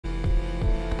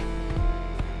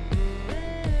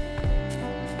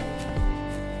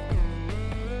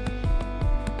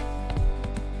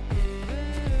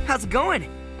How's it going?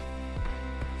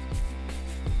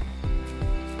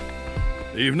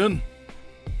 Evening.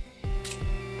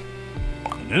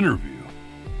 An interview?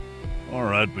 All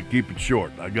right, but keep it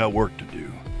short. I got work to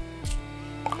do.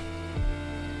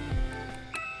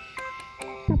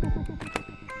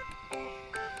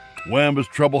 Wambus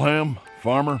Troubleham,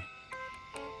 farmer.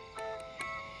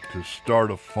 To start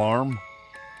a farm?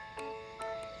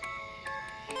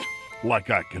 Like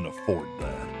I can afford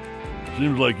that.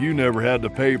 Seems like you never had to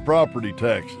pay property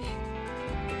taxes.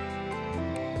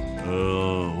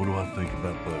 What do I think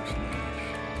about Bugsnax?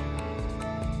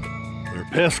 They're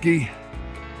pesky,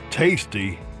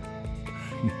 tasty,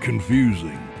 and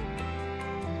confusing.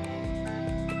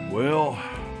 Well,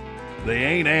 they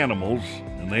ain't animals,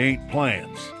 and they ain't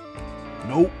plants.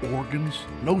 No organs,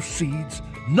 no seeds,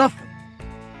 nothing.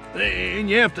 And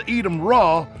you have to eat them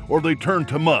raw, or they turn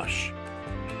to mush.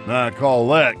 Now I call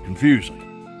that confusing.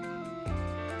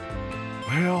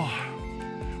 Well,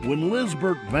 when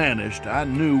Lizbert vanished, I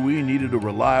knew we needed a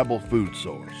reliable food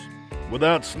source.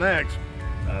 Without snacks,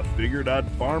 I figured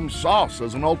I'd farm sauce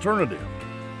as an alternative.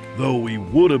 Though we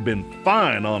would have been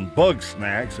fine on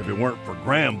Bugsnax if it weren't for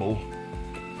Gramble.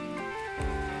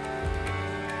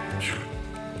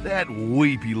 That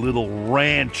weepy little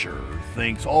rancher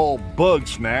thinks all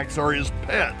Bugsnax are his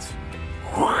pets.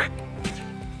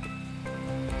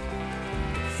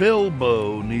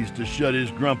 Philbo needs to shut his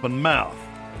grumpin' mouth.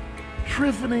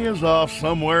 Triffany is off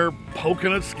somewhere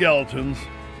poking at skeletons.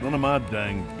 None of my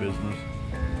dang business.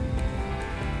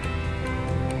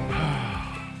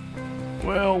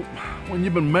 Well, when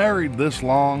you've been married this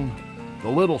long, the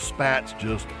little spats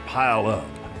just pile up.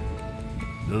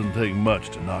 Doesn't take much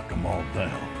to knock them all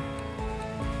down.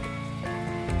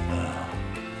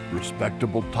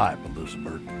 Respectable type,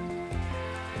 Elizabeth.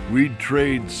 We'd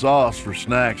trade sauce for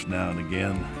snacks now and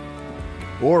again.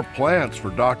 Or plants for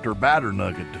Dr.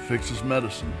 Batternugget to fix his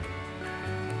medicine.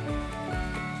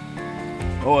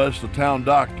 Oh, that's the town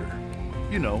doctor.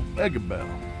 You know, Eggabell,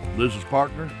 Liz's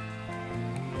partner.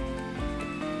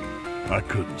 I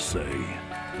couldn't say.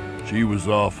 She was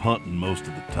off hunting most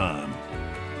of the time.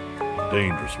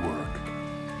 Dangerous work.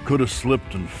 Could have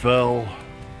slipped and fell.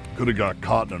 Could have got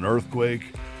caught in an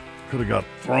earthquake. Could have got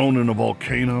thrown in a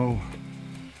volcano.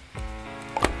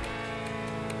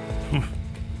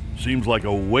 Seems like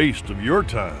a waste of your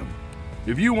time.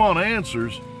 If you want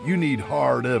answers, you need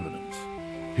hard evidence.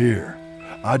 Here,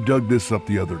 I dug this up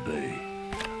the other day.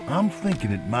 I'm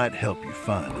thinking it might help you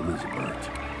find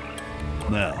Elizabeth.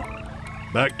 Now,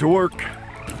 back to work.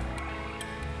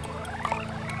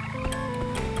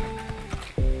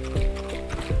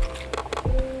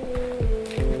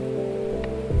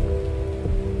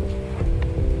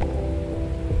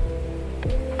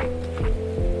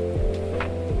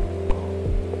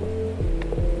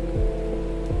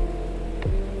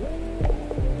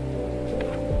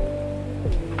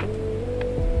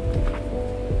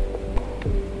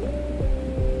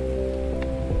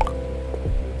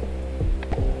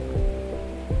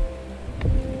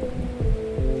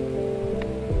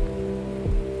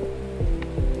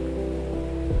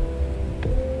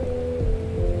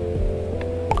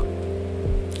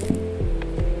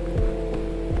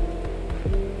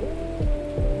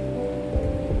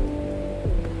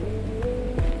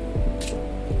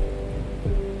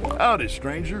 Howdy,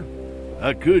 stranger.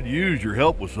 I could use your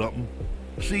help with something.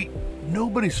 See,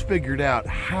 nobody's figured out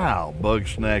how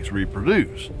Bugsnax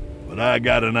reproduce, but I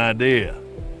got an idea.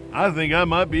 I think I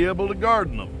might be able to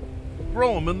garden them,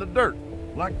 grow them in the dirt,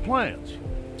 like plants.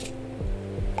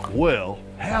 Well,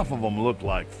 half of them look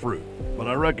like fruit, but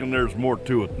I reckon there's more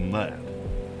to it than that.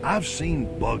 I've seen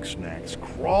Bugsnax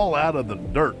crawl out of the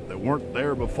dirt that weren't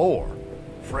there before,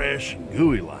 fresh and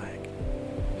gooey-like.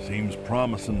 Seems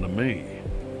promising to me.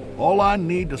 All I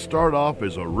need to start off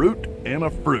is a root and a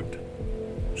fruit.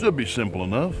 Should be simple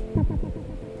enough.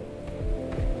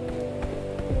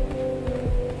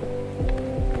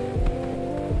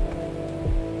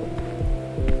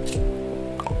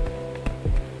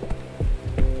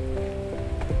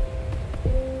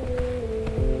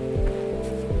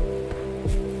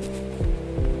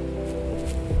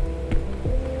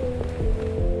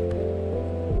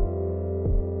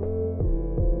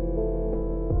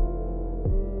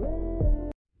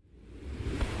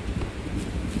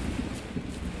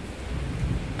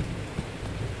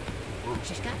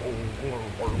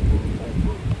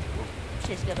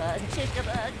 Chickabug,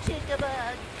 chickabug,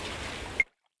 chickabug.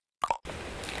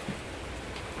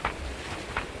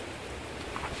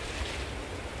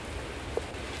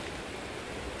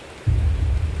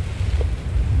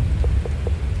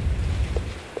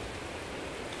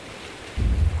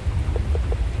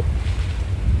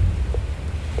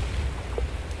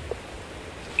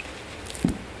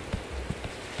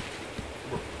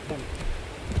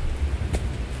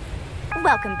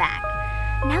 Welcome back.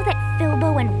 Now that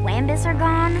Filbo and Wambus are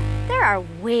gone, there are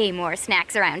way more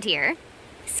snacks around here.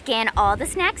 Scan all the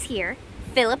snacks here,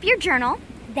 fill up your journal,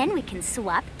 then we can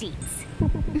swap deets.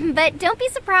 But don't be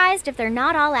surprised if they're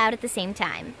not all out at the same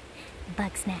time.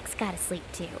 Bugsnax gotta sleep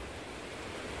too.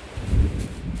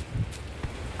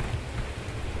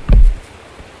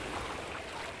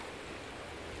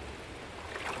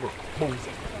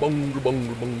 Bunger,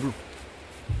 bunger, bunger.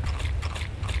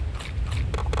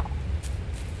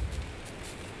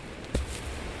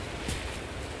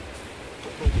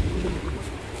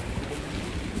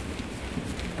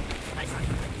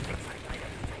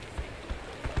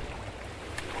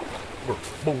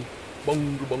 Bong,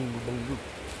 bunger, bunger, bunger.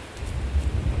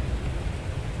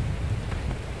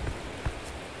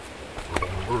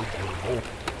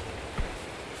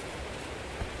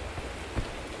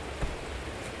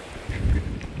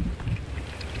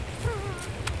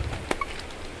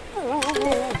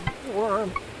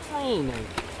 Warm, clean.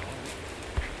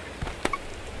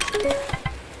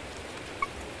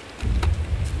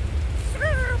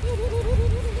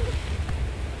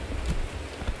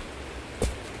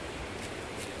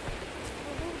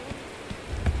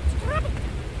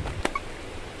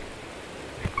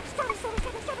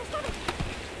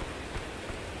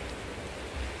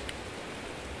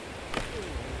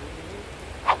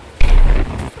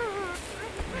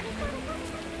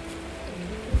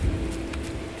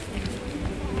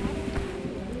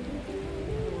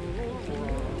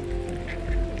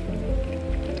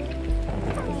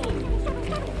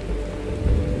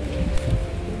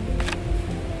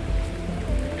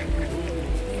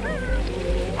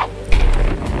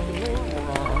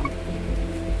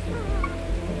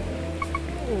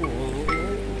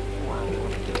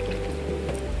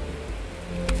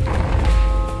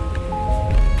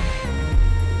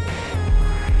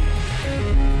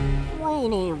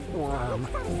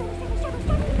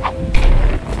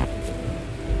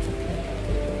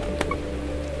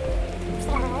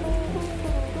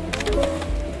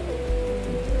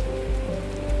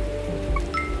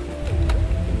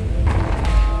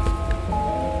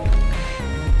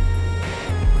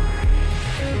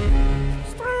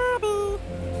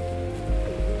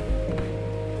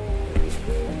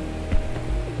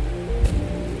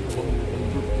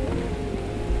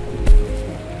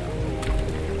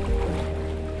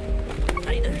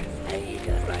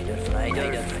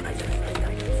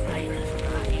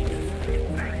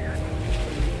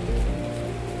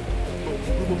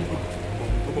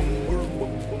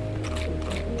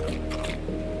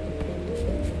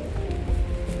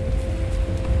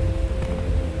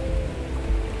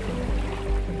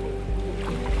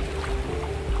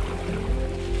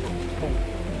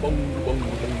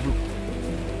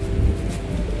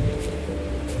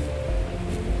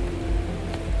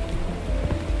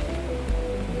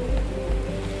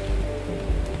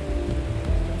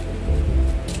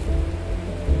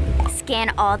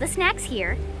 Scan all the snacks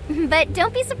here, but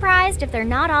don't be surprised if they're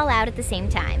not all out at the same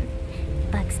time.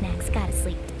 Bugsnax gotta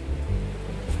sleep.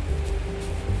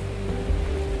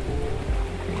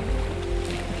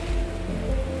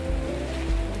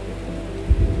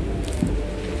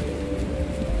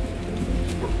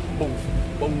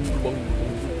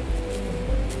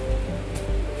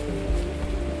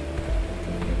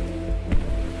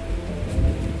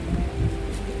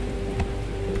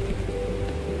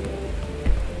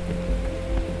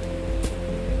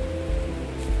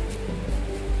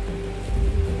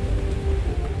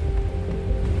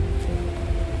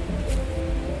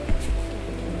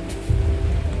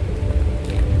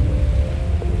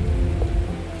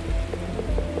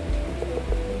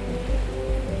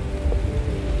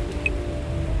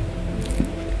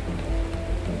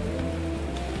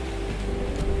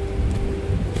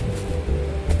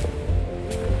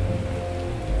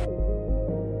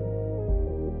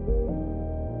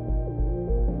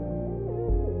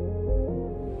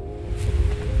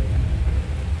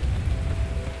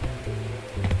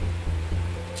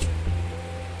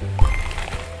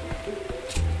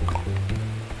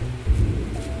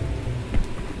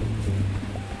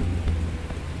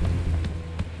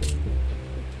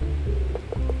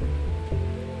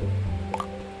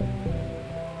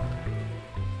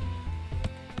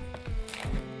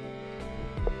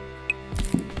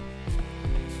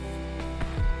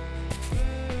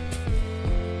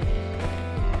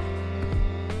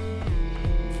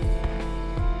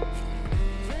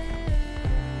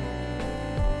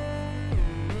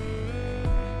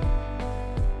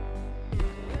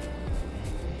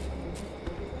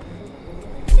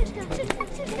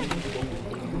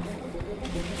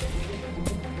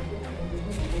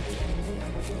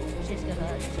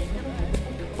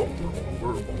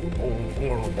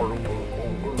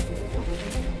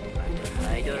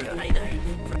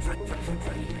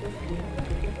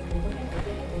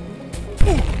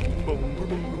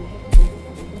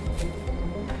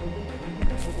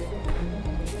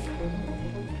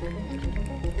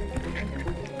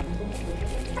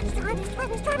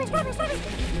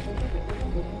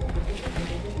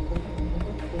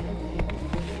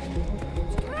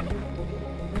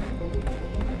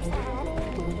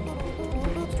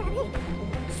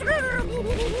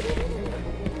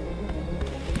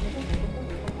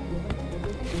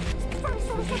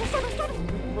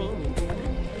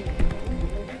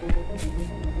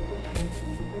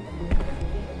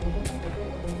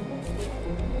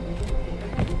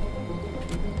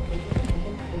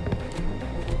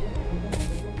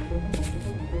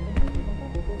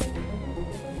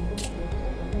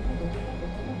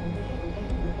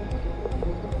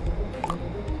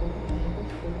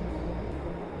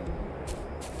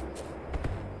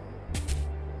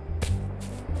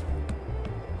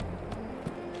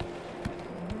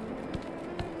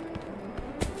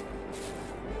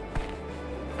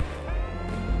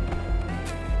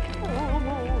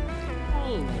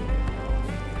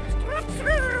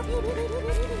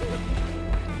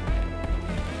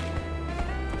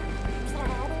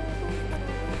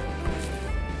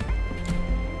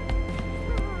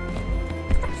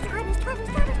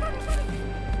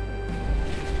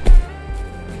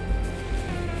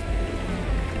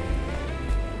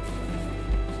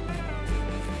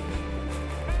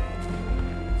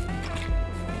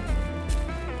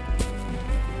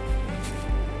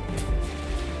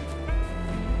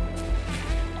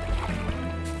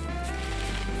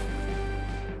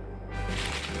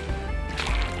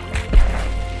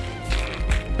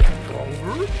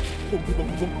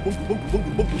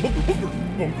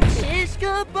 Shish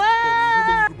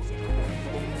kebab!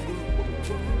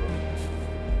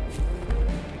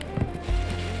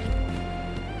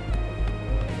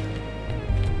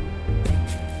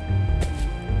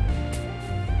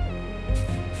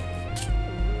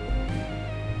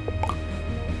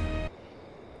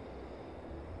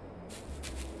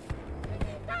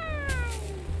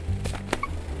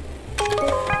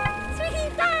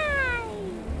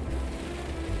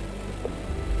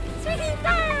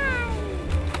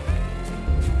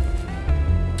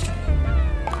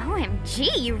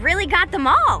 Gee, you really got them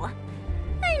all!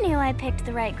 I knew I picked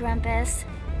the right Grumpus.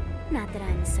 Not that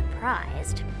I'm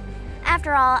surprised.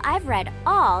 After all, I've read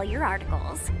all your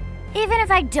articles. Even if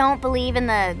I don't believe in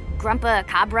the Grumpa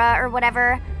Cabra or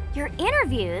whatever, your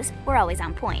interviews were always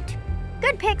on point.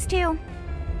 Good picks, too.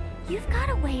 You've got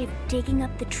a way of digging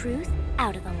up the truth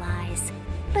out of the lies.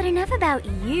 But enough about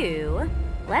you.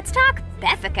 Let's talk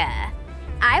Bethica.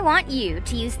 I want you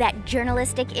to use that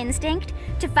journalistic instinct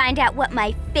to find out what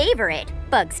my favorite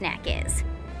bug snack is.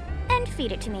 And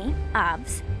feed it to me,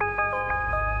 obvs.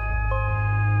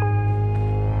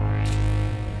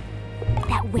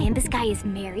 That Wambus guy is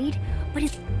married, but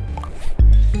is...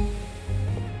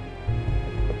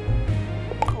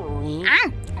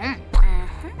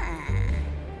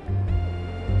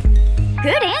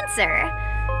 Good answer.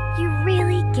 You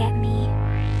really get me.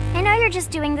 I know you're just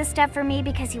doing this stuff for me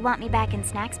because you want me back in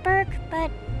Snacksburg,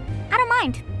 but I don't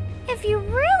mind. If you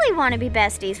really want to be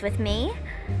besties with me,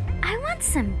 I want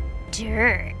some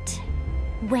dirt.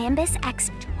 Wambus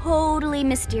acts totally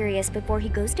mysterious before he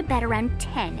goes to bed around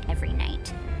 10 every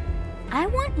night. I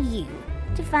want you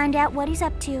to find out what he's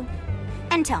up to.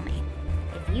 And tell me,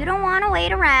 if you don't want to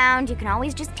wait around, you can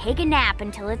always just take a nap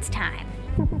until it's time.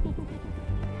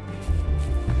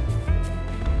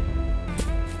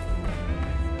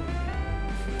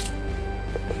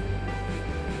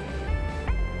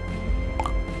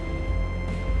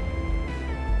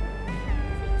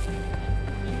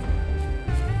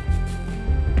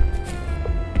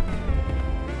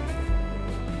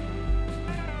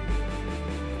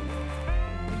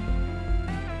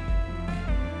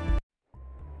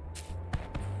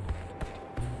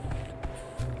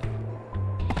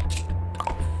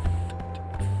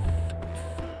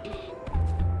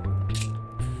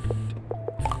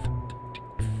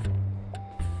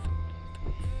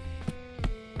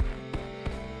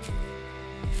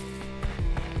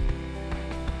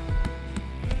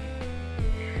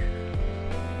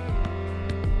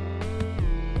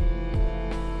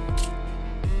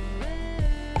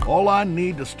 All I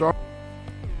need to start...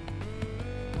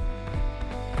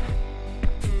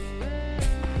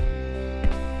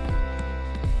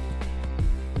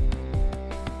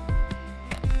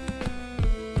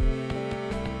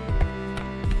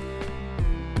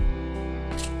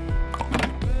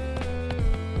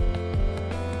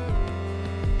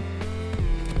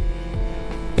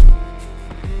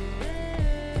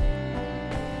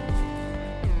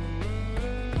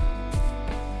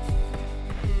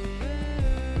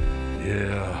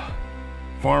 Yeah,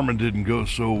 farming didn't go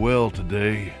so well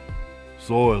today.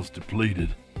 Soil's depleted,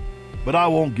 but I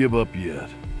won't give up yet.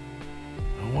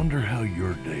 I wonder how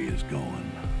your day is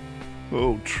going.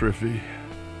 Oh, Triffy,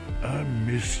 I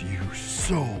miss you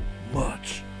so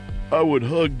much. I would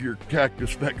hug your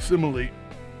cactus facsimile,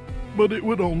 but it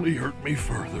would only hurt me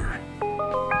further.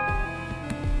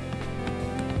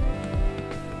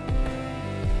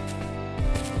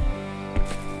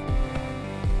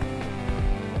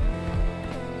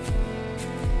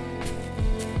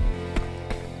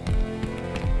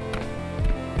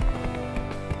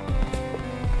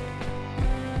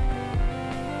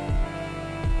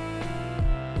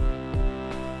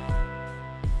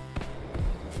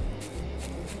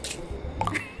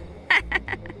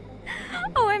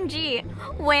 OMG,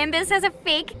 Wambus has a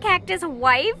fake cactus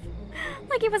wife?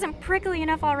 Like he wasn't prickly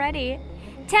enough already.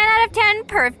 10 out of 10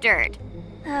 perf dirt.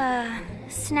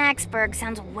 Snacksburg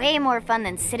sounds way more fun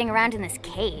than sitting around in this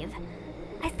cave.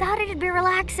 I thought it'd be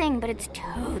relaxing, but it's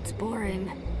toads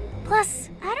boring. Plus,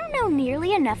 I don't know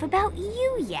nearly enough about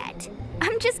you yet.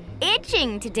 I'm just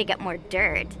itching to dig up more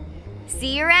dirt.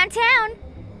 See you around town,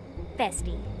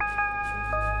 bestie.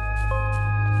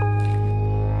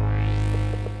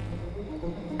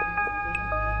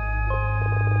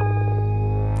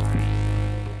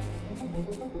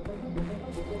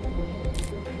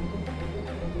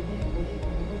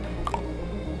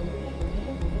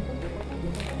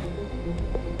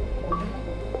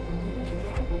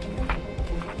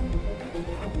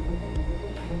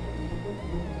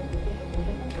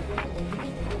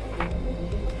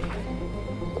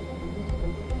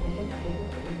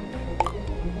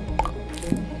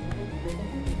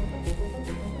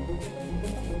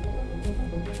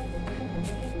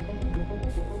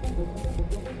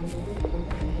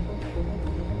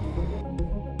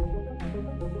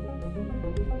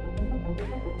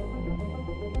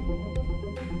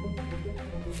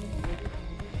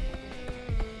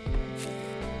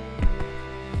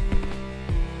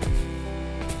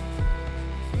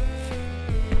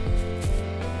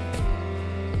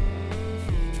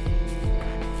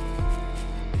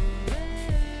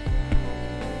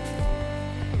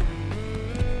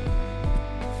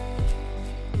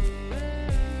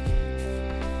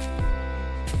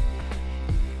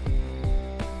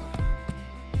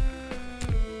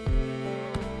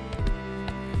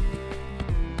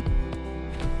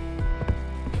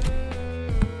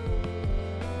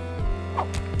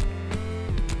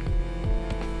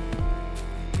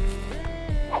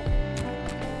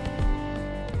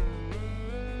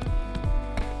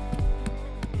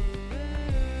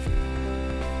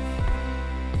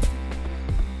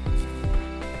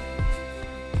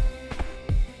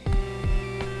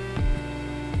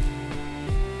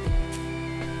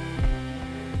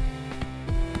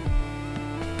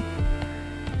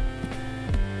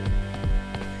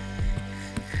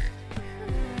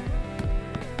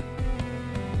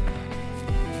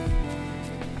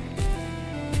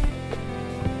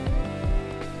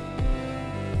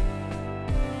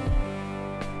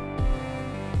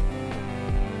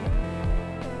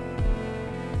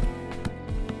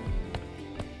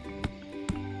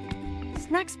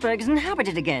 Snacksburg is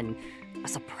inhabited again. A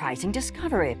surprising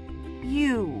discovery.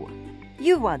 You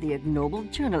are the ignoble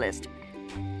journalist.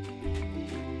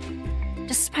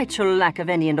 Despite your lack of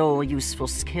any and all useful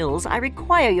skills, I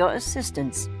require your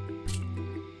assistance.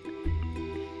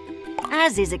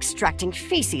 As is extracting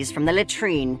feces from the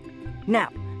latrine. Now,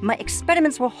 my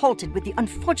experiments were halted with the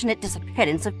unfortunate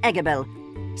disappearance of Agabel.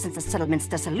 Since the settlement's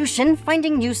dissolution,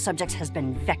 finding new subjects has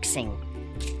been vexing.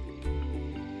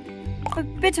 A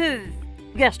bit of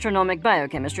gastronomic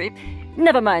biochemistry.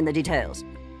 Never mind the details.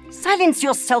 Silence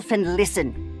yourself and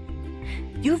listen.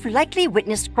 You've likely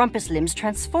witnessed Grumpus limbs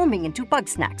transforming into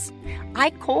Bugsnax. I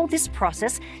call this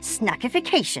process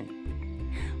snackification.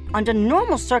 Under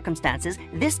normal circumstances,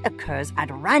 this occurs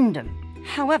at random.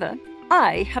 However,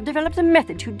 I have developed a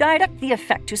method to direct the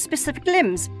effect to specific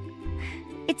limbs.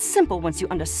 It's simple once you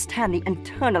understand the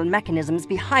internal mechanisms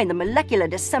behind the molecular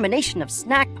dissemination of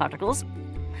snack particles.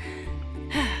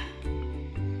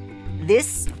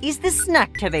 This is the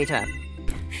Snaktavator.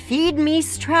 Feed me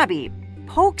Strabby.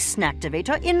 Poke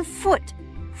Snaktavator in foot.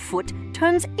 Foot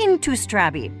turns into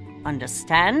Strabby.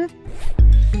 Understand?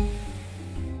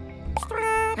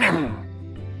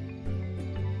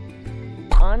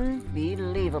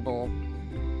 Unbelievable.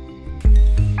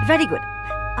 Very good.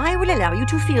 I will allow you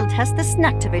to field test the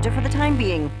Snaktavator for the time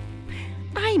being.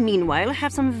 I, meanwhile,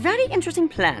 have some very interesting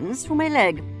plans for my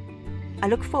leg. I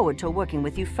look forward to working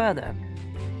with you further.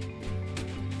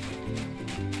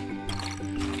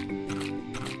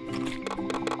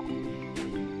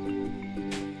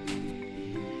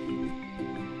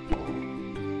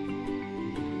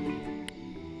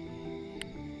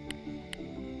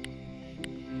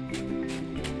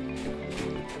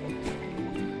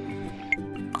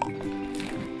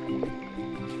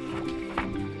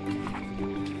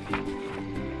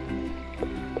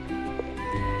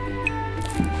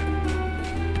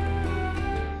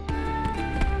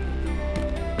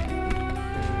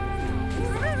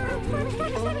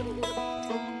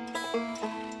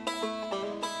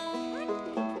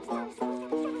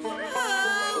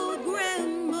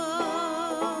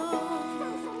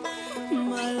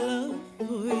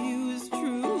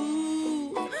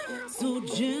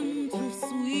 gentle,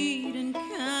 sweet, and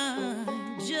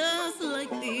kind, just like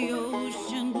the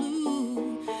ocean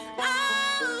blue.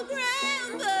 Oh,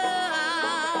 Grandpa!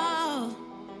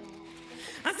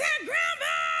 I said, Grandpa!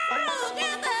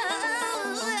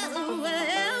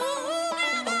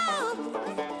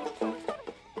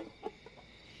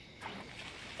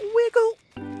 Wiggle,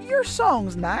 your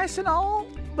song's nice and all,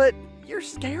 but you're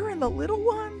scaring the little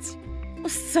ones.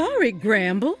 Sorry,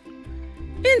 Gramble.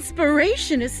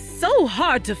 Inspiration is so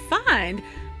hard to find.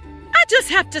 I just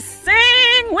have to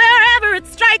sing wherever it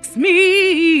strikes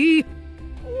me.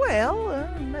 Well,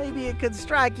 maybe it could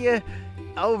strike you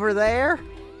over there.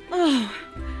 Oh,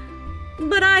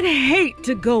 but I'd hate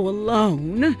to go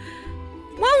alone.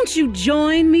 Won't you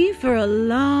join me for a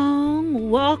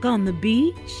long walk on the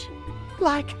beach?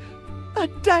 Like a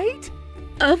date?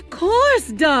 Of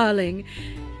course, darling.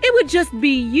 It would just be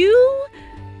you,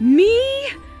 me,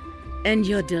 and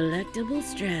your delectable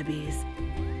Strabbies.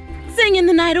 Singing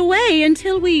the night away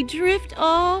until we drift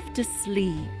off to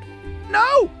sleep.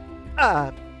 No!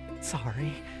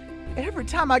 Sorry. Every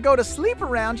time I go to sleep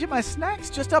around you, my snacks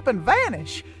just up and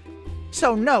vanish.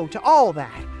 So no to all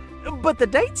that. But the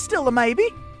date's still a maybe.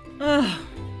 Oh,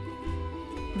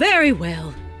 very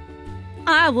well.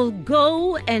 I will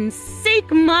go and seek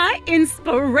my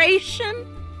inspiration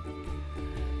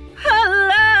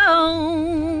alone.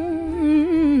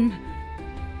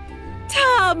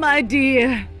 Ta, my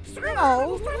dear.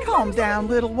 Oh, calm down,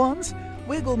 little ones.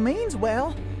 Wiggle means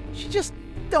well. She just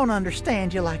don't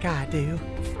understand you like I do.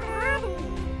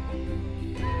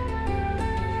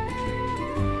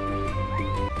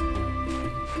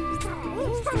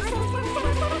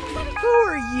 Who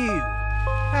are you?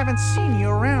 Haven't seen you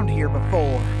around here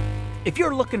before. If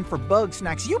you're looking for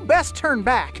Bugsnax, you best turn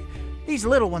back. These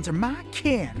little ones are my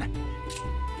kin.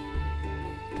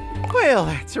 Well,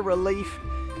 that's a relief.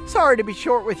 Sorry to be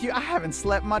short with you. I haven't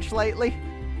slept much lately.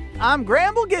 I'm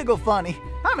Gramble Gigglefunny.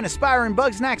 I'm an aspiring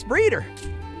Bugsnax breeder.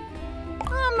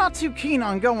 I'm not too keen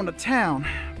on going to town,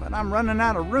 but I'm running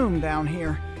out of room down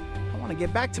here. I want to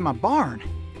get back to my barn.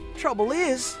 Trouble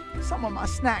is, some of my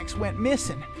snacks went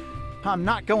missing. I'm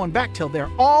not going back till they're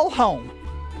all home.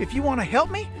 If you want to help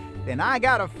me, then I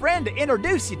got a friend to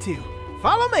introduce you to.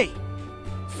 Follow me.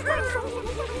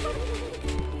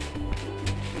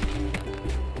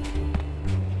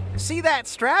 See that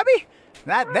Strabby?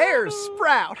 That there's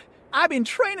Sprout. I've been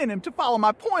training him to follow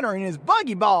my pointer in his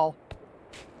buggy ball.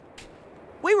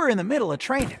 We were in the middle of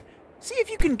training. See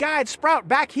if you can guide Sprout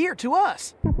back here to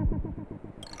us.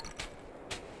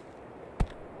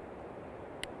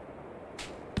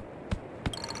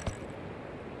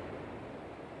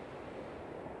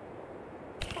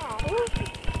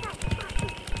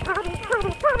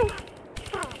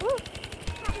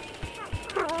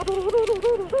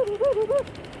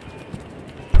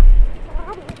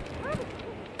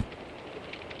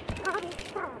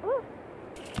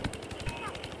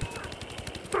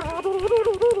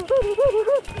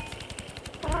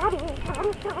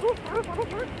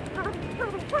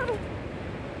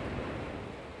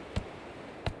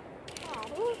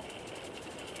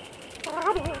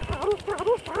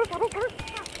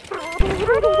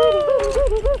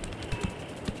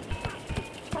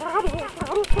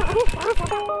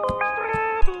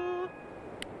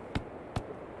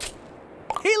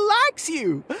 He likes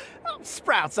you! Oh,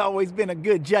 Sprout's always been a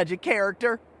good judge of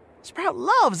character. Sprout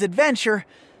loves adventure.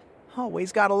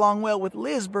 Always got along well with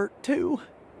Lizbert, too.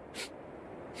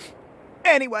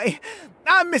 Anyway,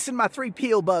 I'm missing my 3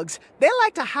 peel bugs. They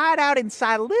like to hide out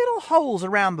inside little holes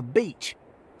around the beach.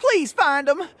 Please find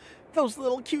them. Those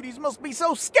little cuties must be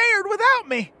so scared without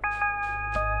me.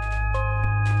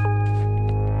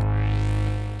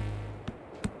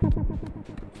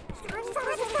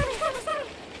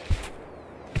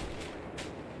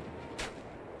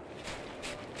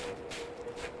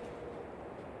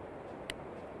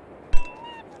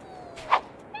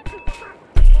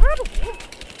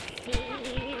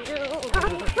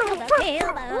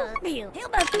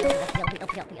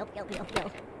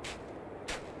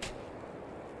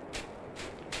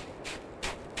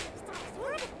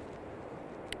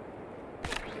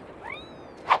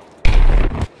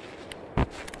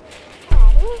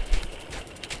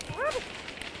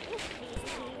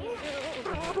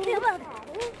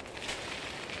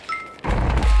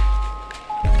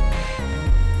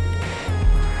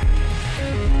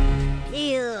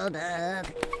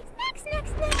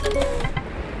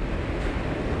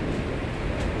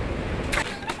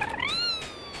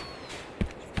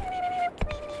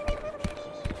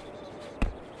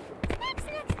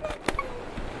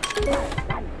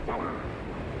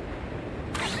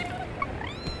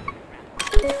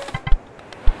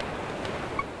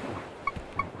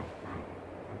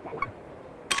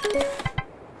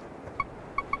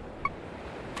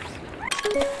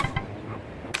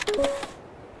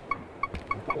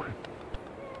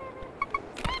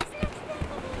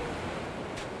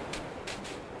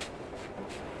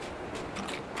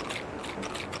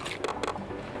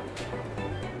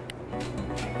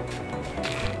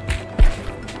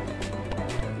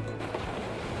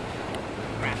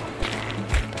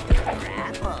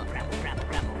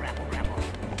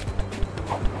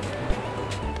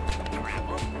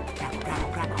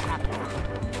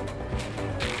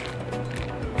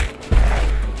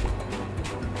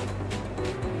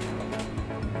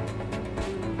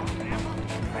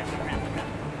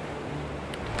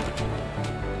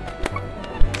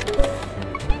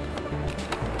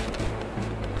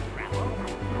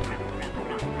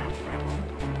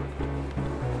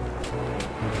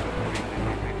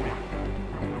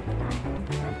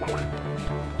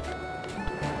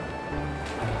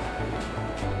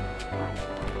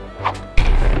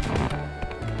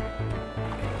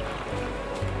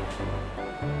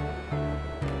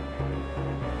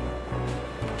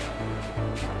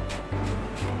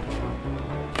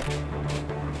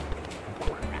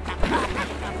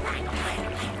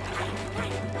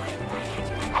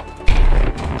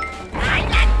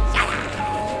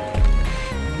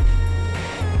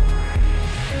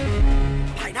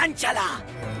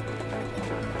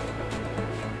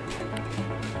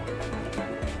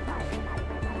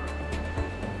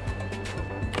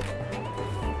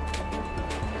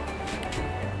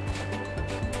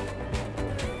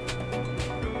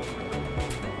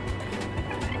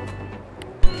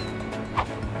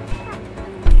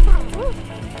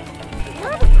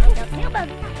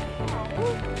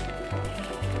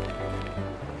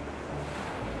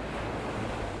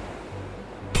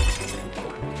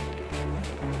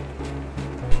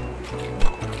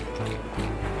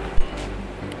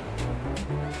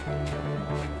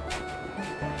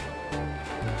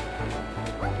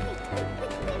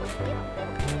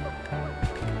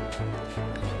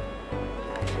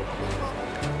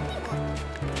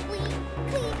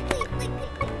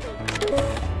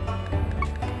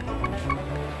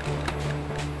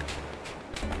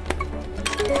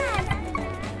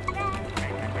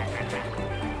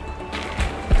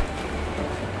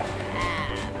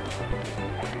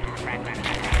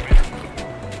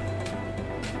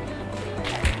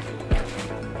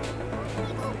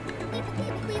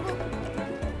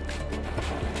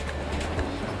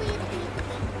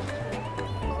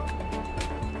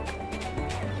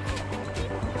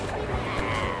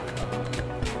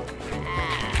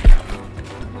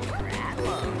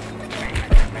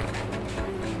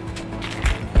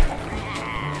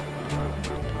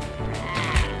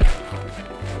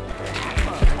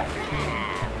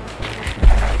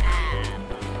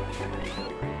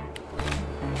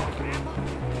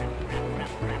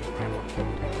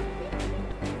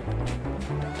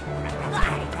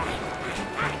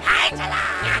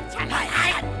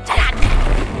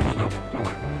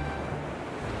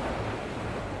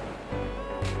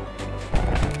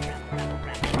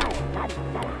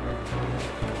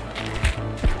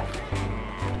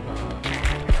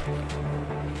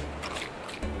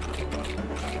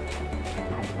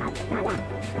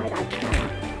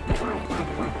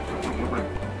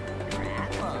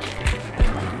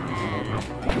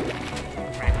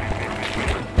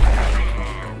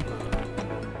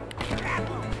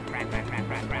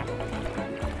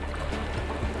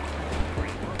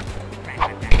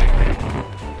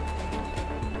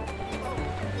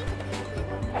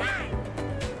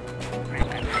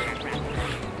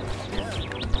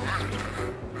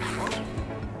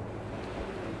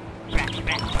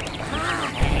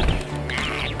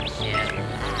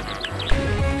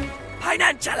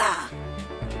 Financiala!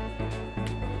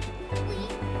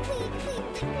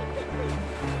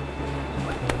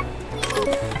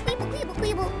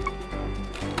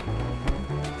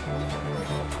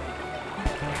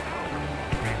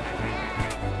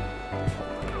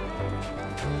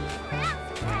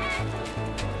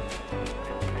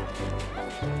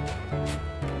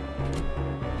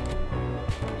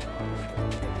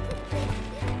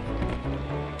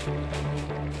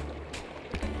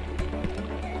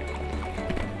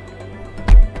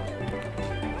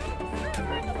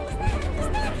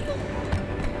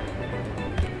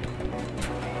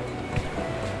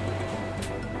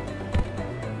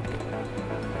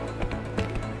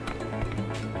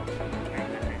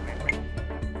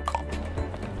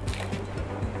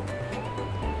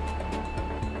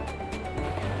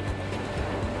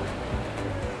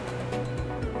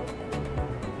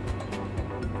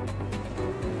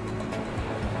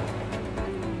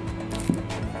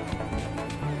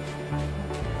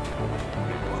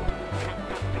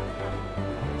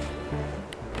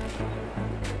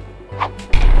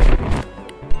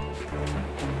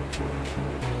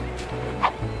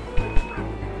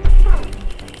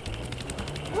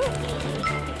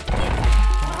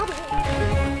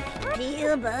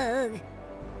 Bug.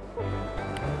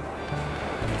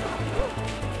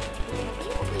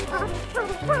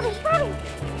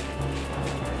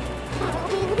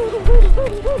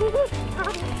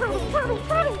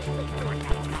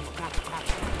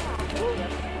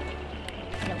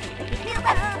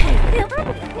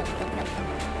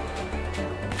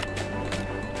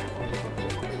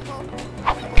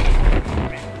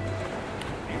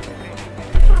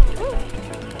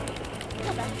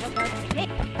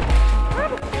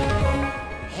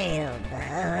 Hail,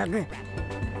 Bug.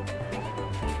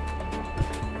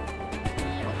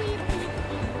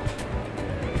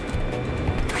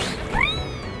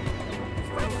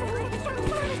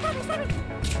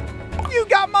 You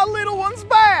got my little ones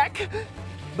back!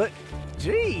 But,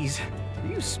 geez,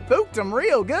 you spooked them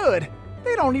real good.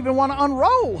 They don't even want to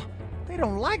unroll. They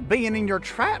don't like being in your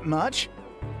trap much.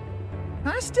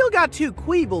 I still got 2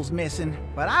 Queebles missing,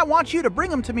 but I want you to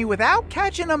bring them to me without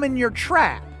catching them in your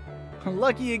trap.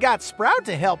 Lucky you got Sprout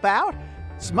to help out.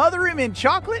 Smother him in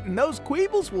chocolate and those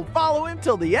Queebles will follow him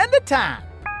till the end of time.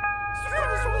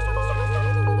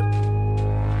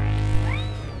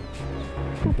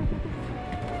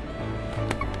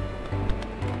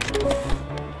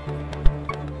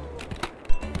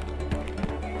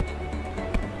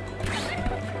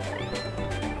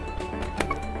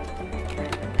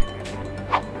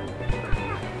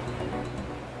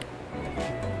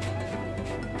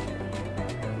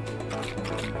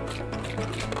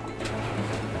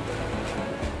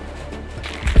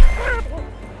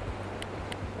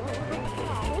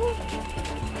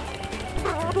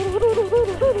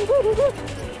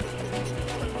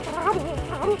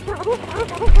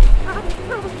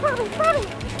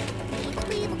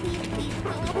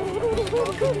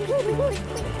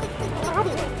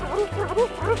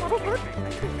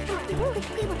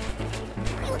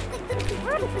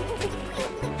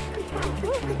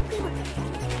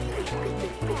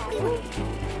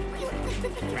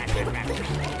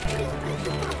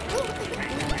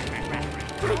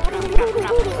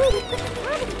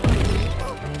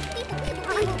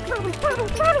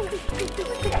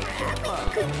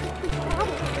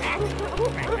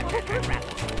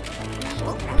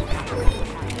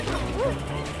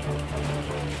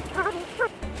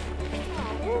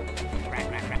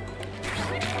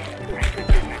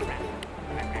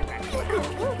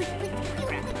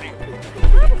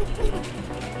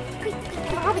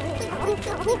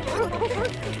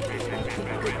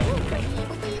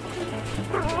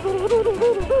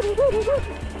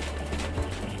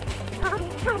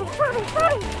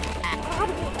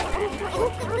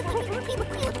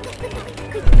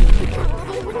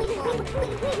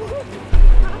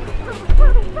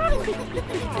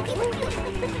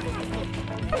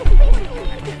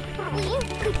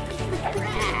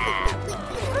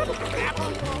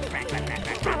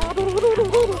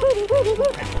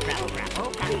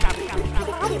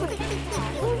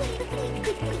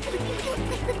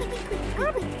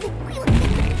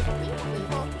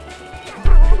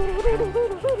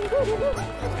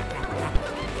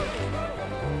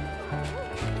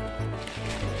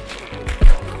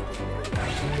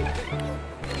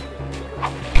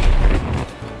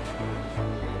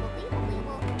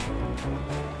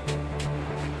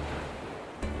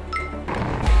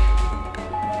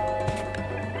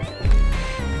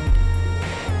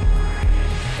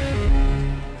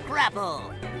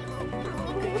 Grapple.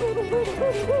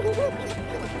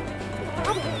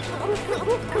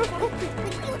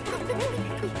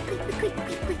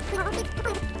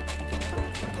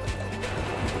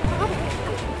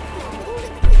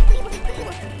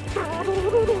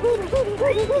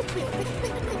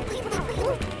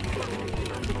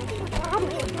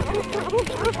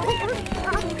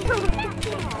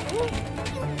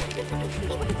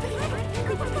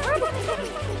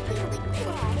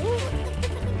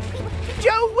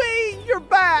 Joey, you're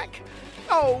back!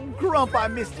 Oh, Grump, I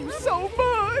missed you so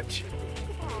much!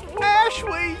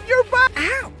 Ashley, you're back!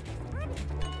 Ow!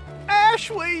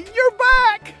 Ashley, you're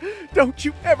back! Don't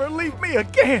you ever leave me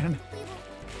again!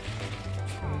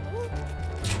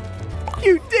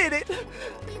 You did it!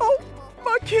 Oh,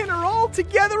 my kin are all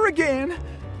together again!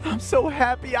 I'm so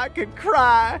happy I could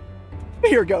cry.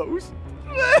 Here goes.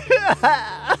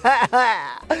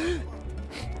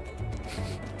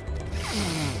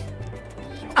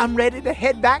 I'm ready to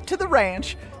head back to the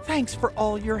ranch. Thanks for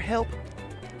all your help.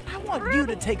 I want you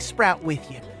to take Sprout with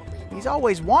you. He's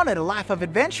always wanted a life of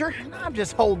adventure, and I'm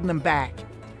just holding him back.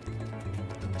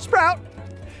 Sprout,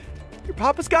 your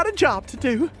papa's got a job to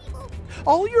do.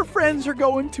 All your friends are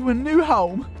going to a new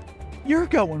home. You're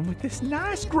going with this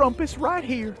nice Grumpus right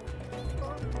here.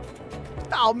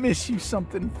 I'll miss you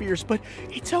something fierce, but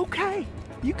it's okay.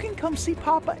 You can come see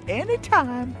Papa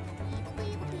anytime.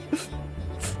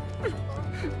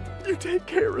 You take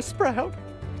care of Sprout,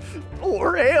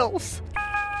 or else.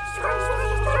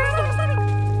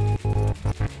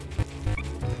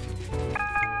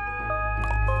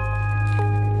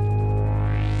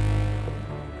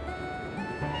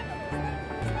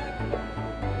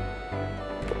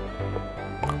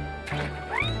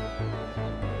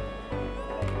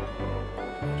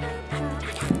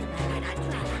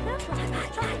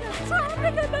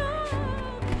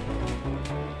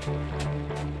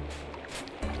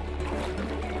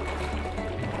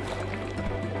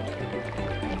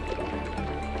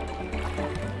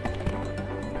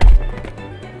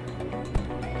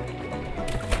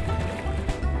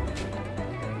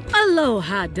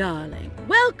 Aloha, darling.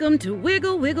 Welcome to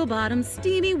Wiggle Wiggle Bottom's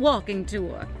steamy walking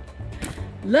tour.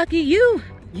 Lucky you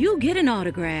get an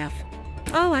autograph.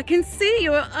 Oh, I can see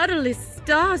you're utterly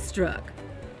starstruck.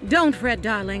 Don't fret,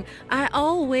 darling. I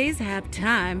always have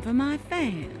time for my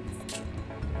fans.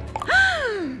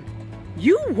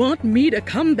 You want me to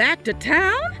come back to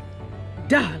town?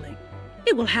 Darling,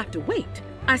 it will have to wait.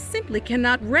 I simply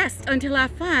cannot rest until I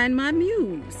find my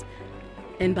muse.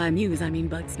 And by muse, I mean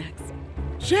Bugsnax.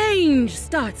 Change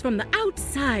starts from the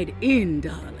outside in,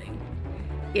 darling.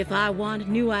 If I want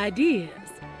new ideas,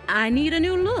 I need a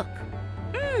new look.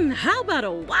 How about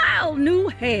a wild new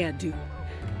hairdo?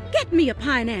 Get me a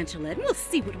pine antler and we'll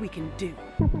see what we can do.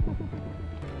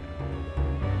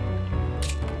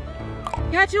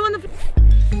 Catch you on the...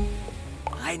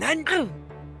 Oh.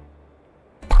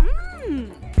 Woo!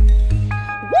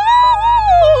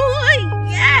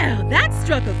 Yeah, that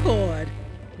struck a chord.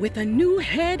 With a new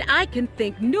head, I can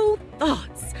think new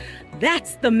thoughts.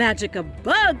 That's the magic of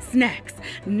Bugsnax.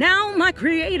 Now my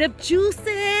creative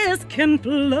juices can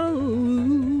flow.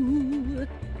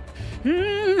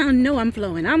 I know I'm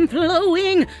flowing. I'm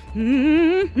flowing.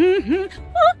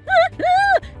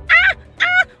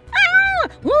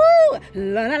 Ooh,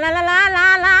 la la la la la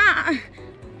la la.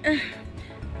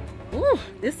 Ooh,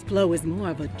 this flow is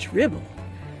more of a dribble.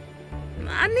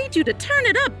 I need you to turn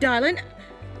it up, darling.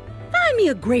 Find me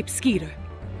a grape skeeter.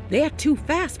 They're too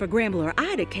fast for Gramble or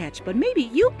I to catch, but maybe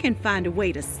you can find a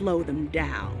way to slow them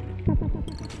down.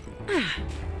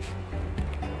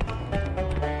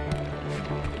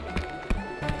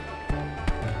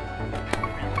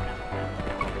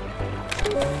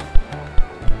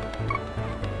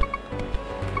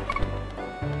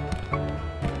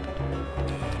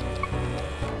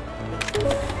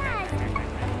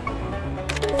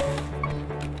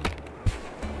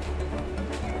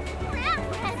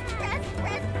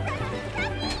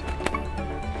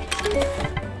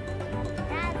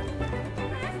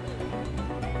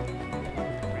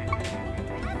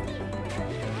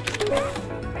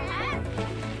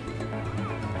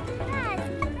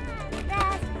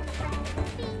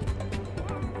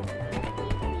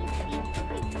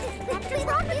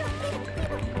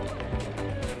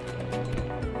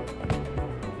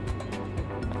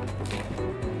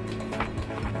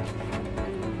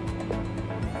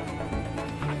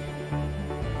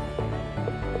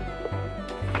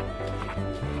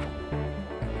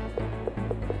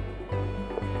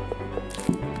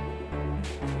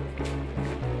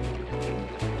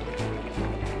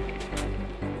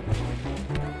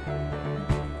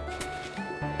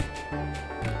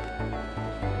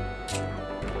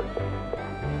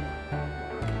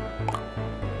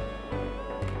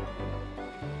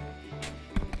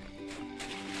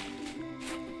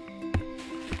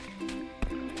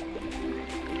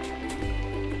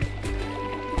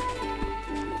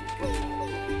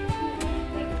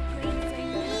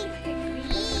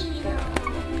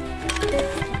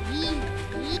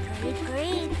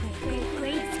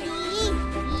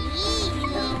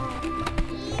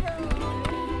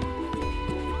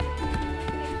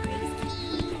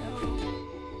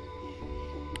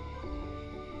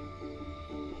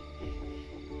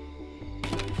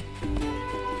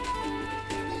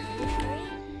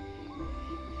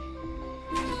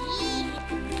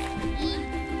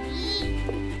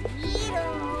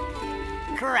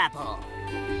 Grapple.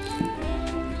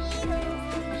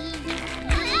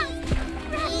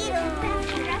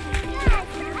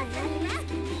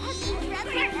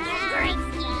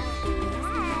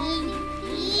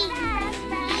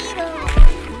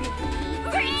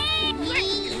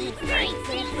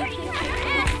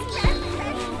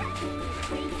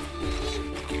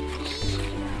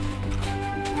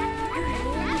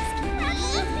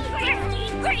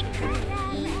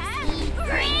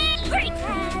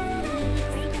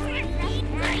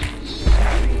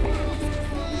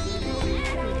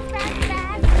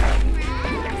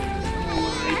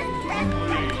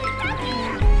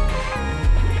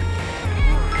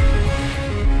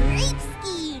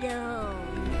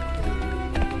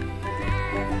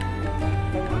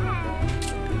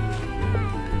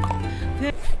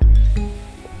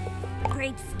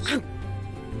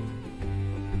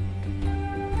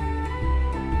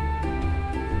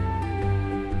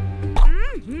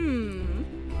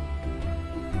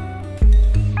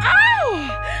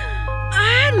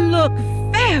 Look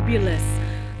fabulous.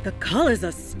 The colors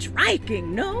are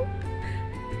striking, no?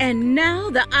 And now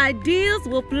the ideas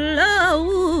will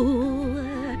flow.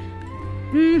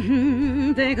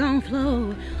 They're gonna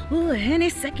flow. Ooh, any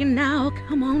second now.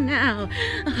 Come on now.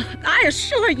 I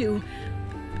assure you.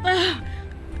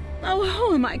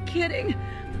 Who am I kidding?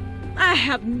 I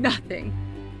have nothing.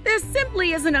 There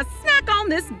simply isn't a snack on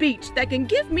this beach that can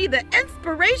give me the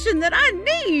inspiration that I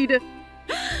need.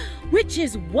 Which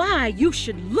is why you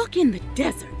should look in the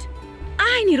desert.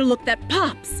 I need a look that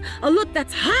pops, a look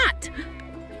that's hot.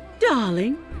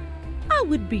 Darling, I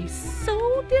would be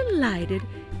so delighted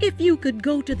if you could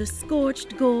go to the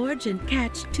scorched gorge and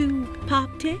catch 2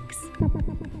 pop ticks.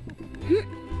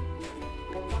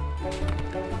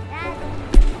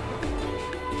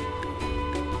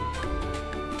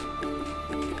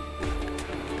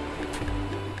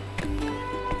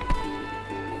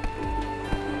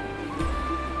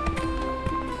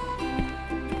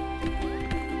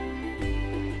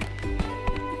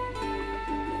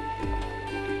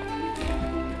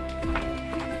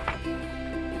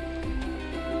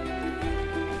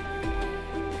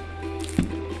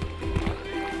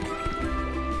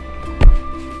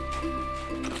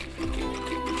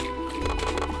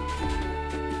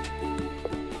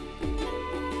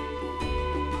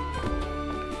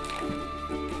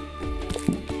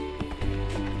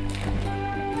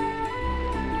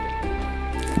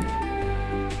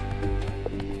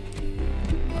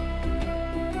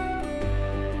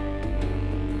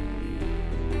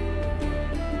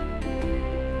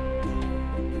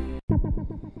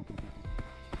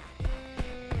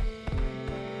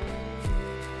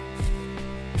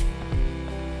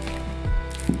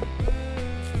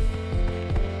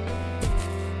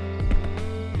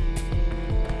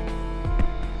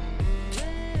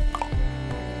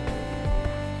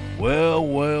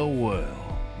 Well.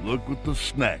 Look what the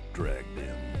snack dragged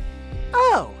in.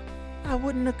 Oh, I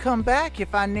wouldn't have come back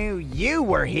if I knew you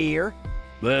were here.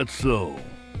 That's so.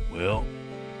 Well,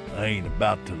 I ain't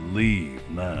about to leave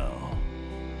now.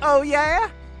 Oh,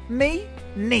 yeah? Me?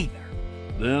 Neither.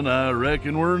 Then I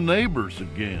reckon we're neighbors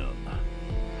again.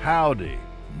 Howdy,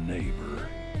 neighbor.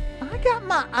 I got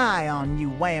my eye on you,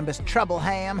 Wambus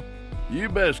Troubleham. You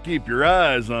best keep your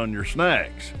eyes on your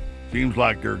snacks. Seems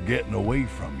like they're getting away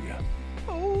from you.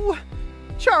 Oh,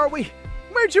 Charlie,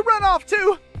 where'd you run off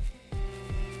to?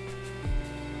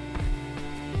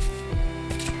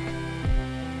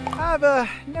 I've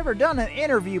never done an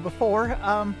interview before.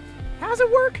 How's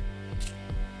it work?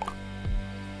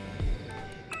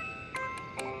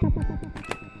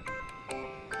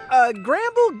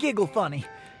 Gramble Giggle Funny.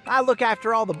 I look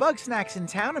after all the Bugsnax in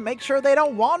town and make sure they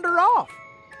don't wander off.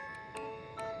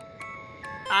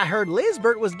 I heard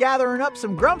Lizbert was gathering up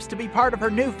some grumps to be part of her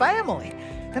new family,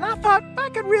 and I thought I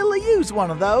could really use one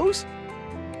of those.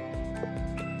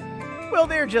 Well,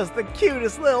 they're just the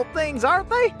cutest little things, aren't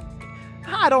they?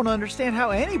 I don't understand how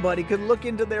anybody could look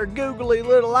into their googly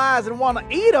little eyes and want to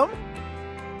eat them.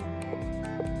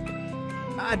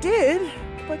 I did,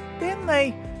 but then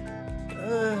they...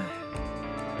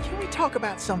 Can we talk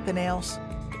about something else?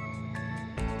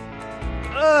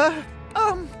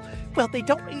 Well, they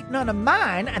don't eat none of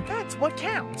mine, and that's what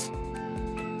counts.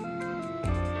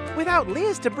 Without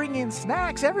Liz to bring in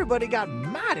snacks, everybody got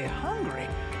mighty hungry.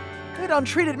 They done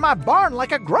treated my barn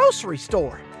like a grocery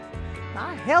store.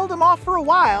 I held them off for a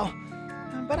while,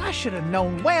 but I should have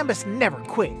known Wambus never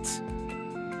quits.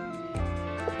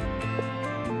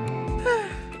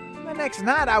 The next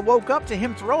night, I woke up to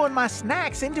him throwing my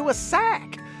snacks into a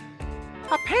sack.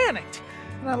 I panicked,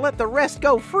 and I let the rest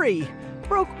go free.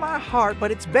 Broke my heart,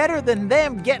 but it's better than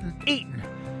them getting eaten.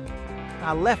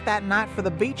 I left that night for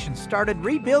the beach and started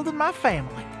rebuilding my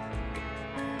family.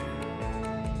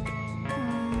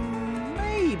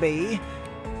 Maybe.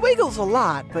 Wiggles a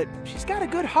lot, but she's got a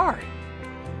good heart.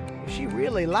 If she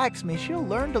really likes me, she'll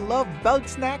learn to love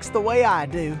Bugsnax the way I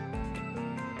do.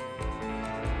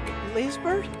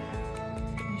 Lizbert?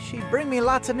 She'd bring me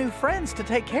lots of new friends to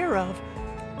take care of.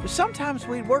 Sometimes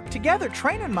we'd work together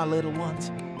training my little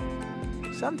ones.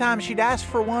 Sometimes she'd ask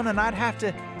for one and I'd have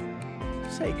to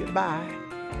say goodbye.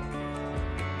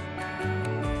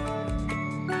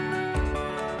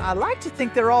 I like to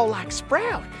think they're all like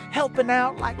Sprout, helping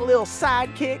out like little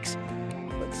sidekicks.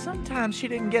 But sometimes she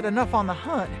didn't get enough on the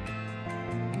hunt.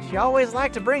 She always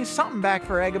liked to bring something back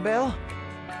for Eggabell.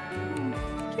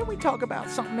 Can we talk about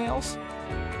something else?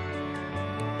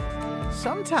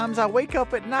 Sometimes I wake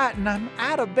up at night and I'm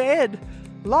out of bed,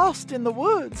 lost in the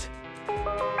woods.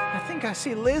 I think I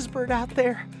see Lizbert out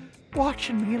there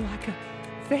watching me like a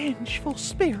vengeful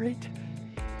spirit.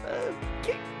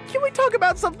 Can we talk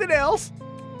about something else?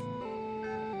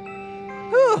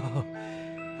 Whew.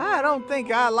 I don't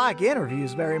think I like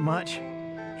interviews very much.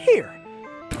 Here,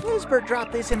 Lizbert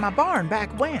dropped this in my barn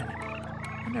back when.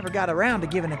 I never got around to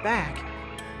giving it back.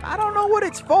 I don't know what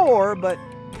it's for, but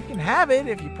you can have it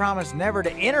if you promise never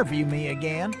to interview me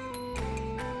again.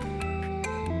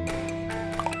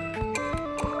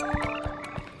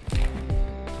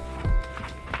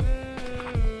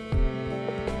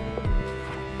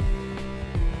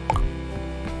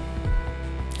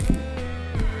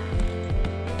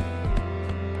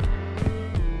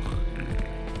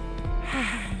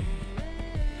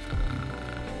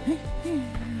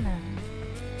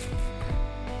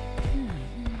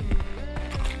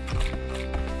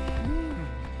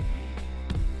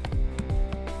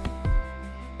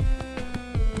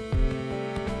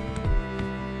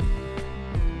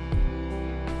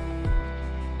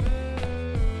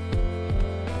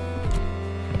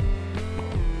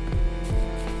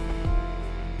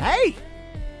 Hey!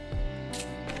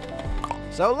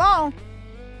 So long.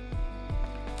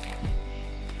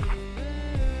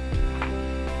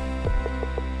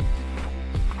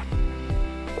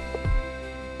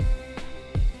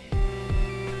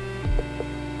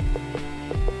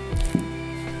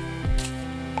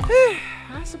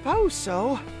 I suppose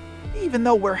so. Even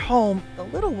though we're home, the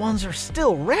little ones are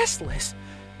still restless.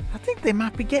 I think they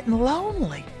might be getting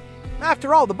lonely.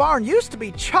 After all, the barn used to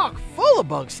be chock full of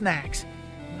Bugsnax.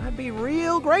 I'd be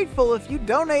real grateful if you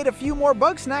donate a few more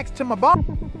Bugsnax to my barn.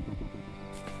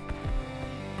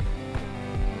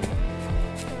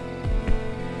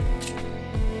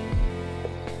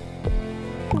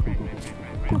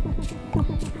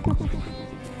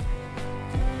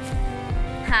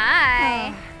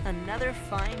 Hi. Another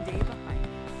fine day behind us.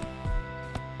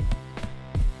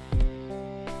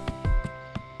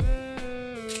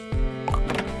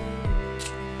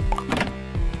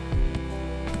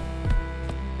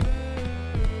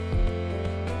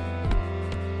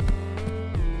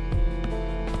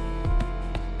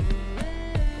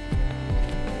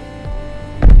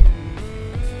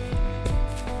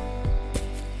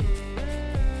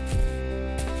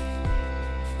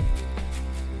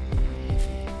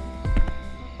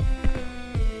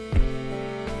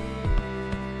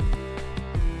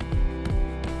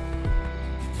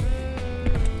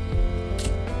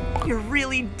 You're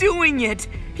really doing it!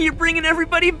 You're bringing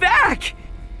everybody back!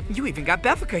 You even got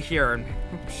Beffica here, and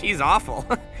she's awful.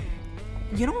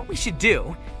 You know what we should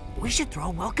do? We should throw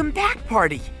a welcome back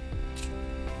party.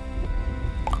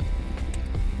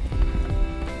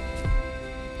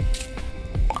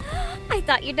 I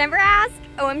thought you'd never ask.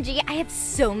 OMG, I have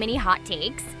so many hot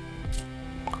takes.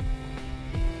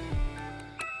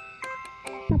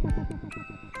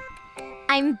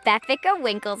 I'm Beffica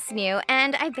Winklesnoo,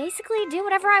 and I basically do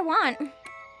whatever I want.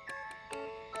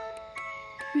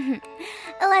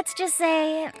 Let's just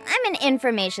say I'm an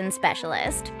information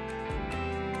specialist.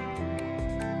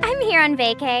 I'm here on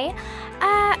vacay.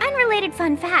 Unrelated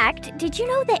fun fact, did you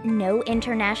know that no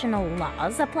international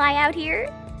laws apply out here?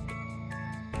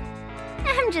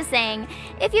 I'm just saying,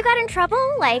 if you got in trouble,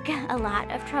 like a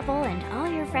lot of trouble, and all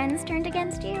your friends turned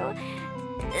against you,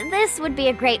 this would be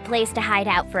a great place to hide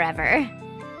out forever.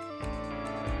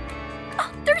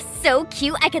 Oh, they're so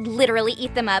cute, I could literally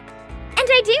eat them up. And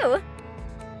I do!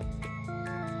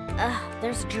 Ugh,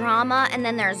 there's drama, and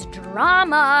then there's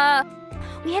drama!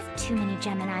 We have too many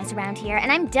Geminis around here,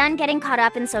 and I'm done getting caught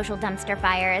up in social dumpster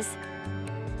fires.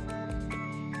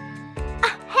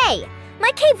 Hey!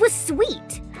 My cave was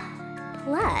sweet!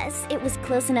 Plus, it was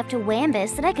close enough to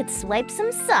Wambus that I could swipe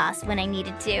some sauce when I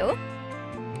needed to.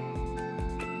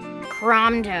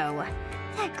 Cromdo.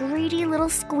 That greedy little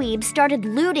squeeb started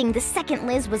looting the second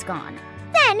Liz was gone.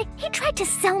 Then, he tried to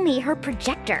sell me her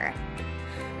projector.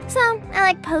 So,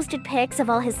 I posted pics of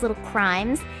all his little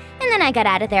crimes, and then I got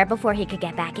out of there before he could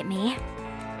get back at me.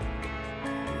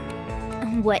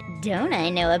 What don't I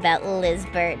know about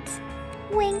Lizbert?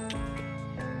 Wink.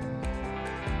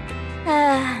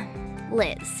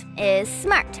 Liz is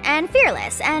smart and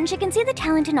fearless, and she can see the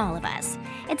talent in all of us.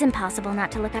 It's impossible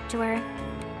not to look up to her.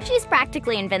 She's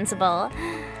practically invincible,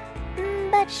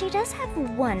 but she does have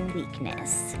one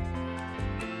weakness.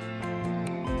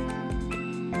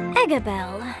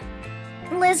 Eggabell.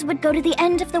 Liz would go to the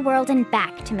end of the world and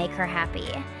back to make her happy.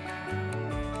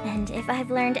 And if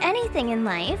I've learned anything in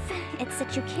life, it's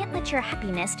that you can't let your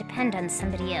happiness depend on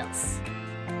somebody else.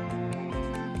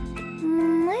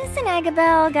 Liz and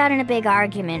Eggabell got in a big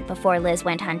argument before Liz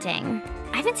went hunting.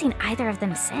 I haven't seen either of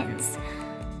them since.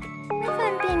 If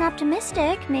I'm being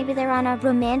optimistic, maybe they're on a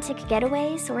romantic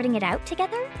getaway sorting it out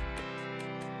together?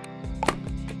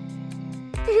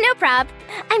 No prob.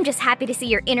 I'm just happy to see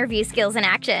your interview skills in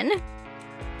action.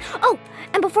 Oh,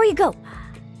 and before you go,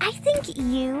 I think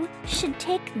you should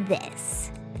take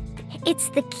this. It's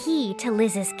the key to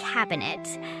Liz's cabinet.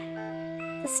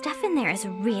 The stuff in there is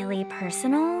really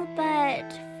personal,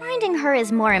 but finding her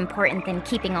is more important than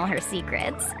keeping all her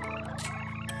secrets.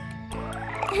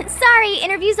 Sorry,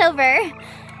 interview's over.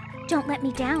 Don't let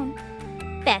me down,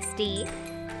 bestie.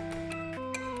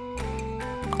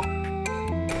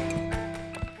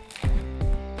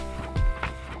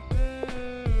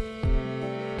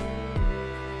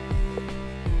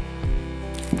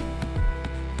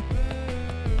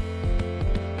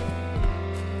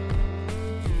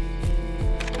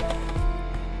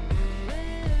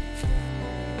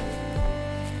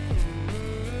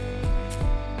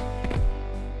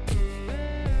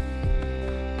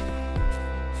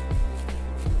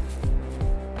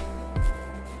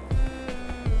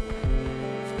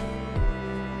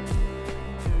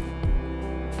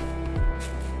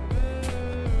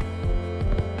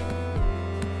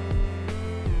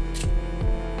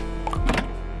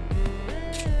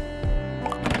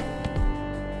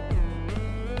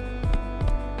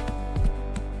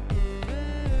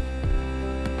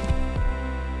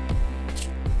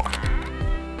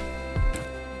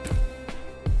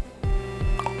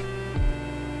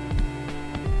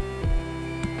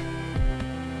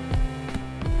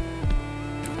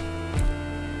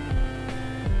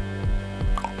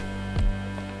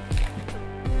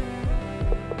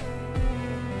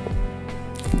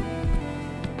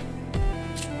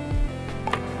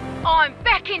 I'm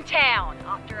back in town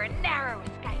after a narrow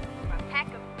escape from a pack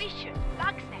of vicious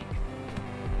Bugsnax.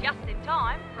 Just in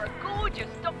time for a gorgeous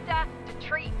doctor to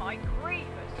treat my grievous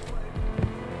wound.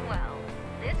 Well,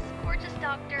 this gorgeous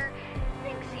doctor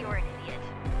thinks you're an idiot.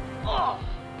 Oh,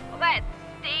 well that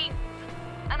stings.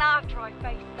 And after I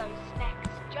face those snacks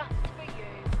just for you.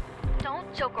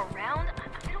 Don't joke around.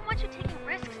 I don't want you taking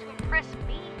risks to impress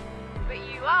me. But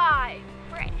you are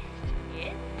impressed,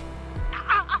 yes?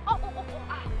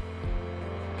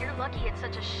 You're lucky it's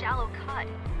such a shallow cut.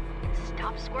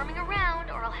 Stop squirming around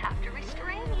or I'll have to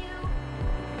restrain you.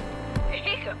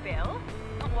 Bill,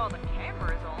 while the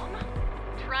camera's on.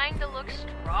 Trying to look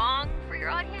strong for your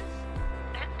audience?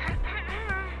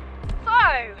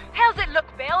 So, how's it look,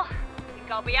 Bill?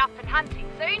 Think I'll be up and hunting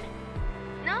soon?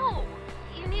 No,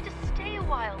 You need to stay a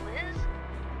while, Liz.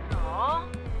 Aw,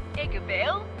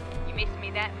 Eggabell, you miss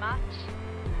me that much?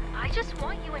 I just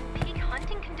want you in peak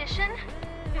hunting condition.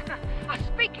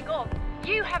 Speaking of,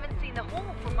 you haven't seen the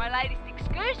haul from my latest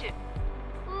excursion.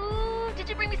 Ooh, did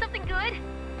you bring me something good?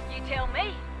 You tell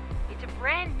me. It's a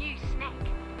brand new snack, and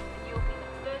you'll be the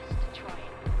first to try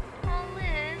it. Oh,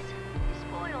 Liz, you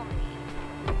spoil me.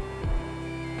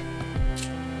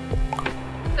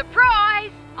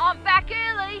 Surprise! I'm back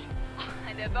early.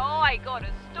 And have I got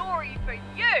a story for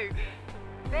you?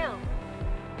 Bill.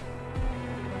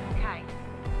 Okay.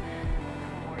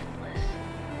 Worthless.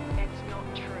 That's not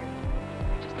true.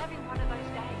 I'm just having one of those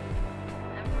days.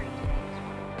 Every day is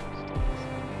one of those days.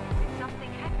 And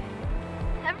something happened.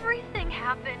 Everything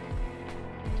happened.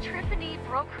 Triffany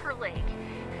broke her leg.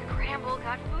 Gramble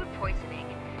got food poisoning.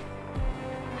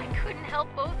 I couldn't help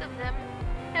both of them.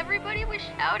 Everybody was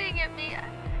shouting at me.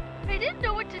 I didn't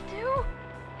know what to do.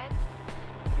 And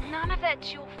none of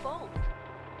that's your fault.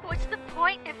 What's the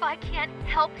point if I can't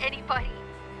help anybody?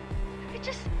 I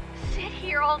just sit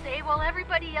here all day while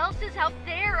everybody else is out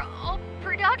there, all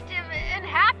productive and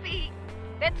happy.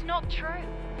 That's not true.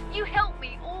 You help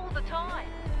me all the time.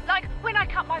 Like when I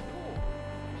cut my pool.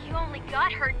 You only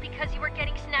got hurt because you were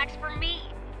getting snacks for me.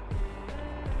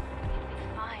 It'd be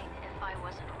fine if I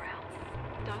wasn't around.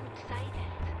 Don't say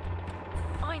that.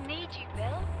 I need you,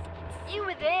 Belle. You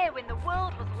were there when the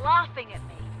world was laughing at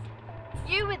me.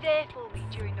 You were there for me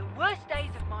during the worst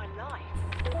days of my life.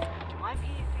 I'm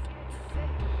here for you, too.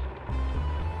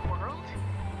 The world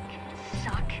can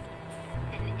suck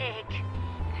an egg.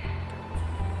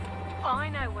 I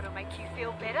know what'll make you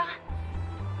feel better.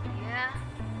 Yeah.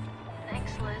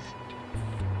 Thanks, Liz.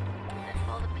 I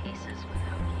fall to pieces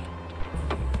without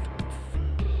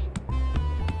you.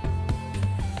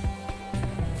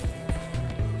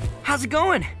 How's it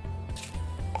going?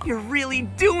 You're really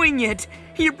doing it!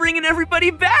 You're bringing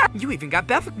everybody back! You even got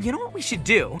Beth. You know what we should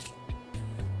do?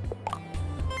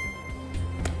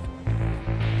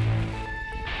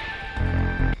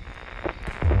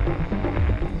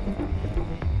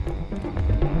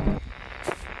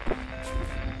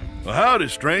 Well, howdy,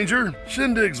 stranger.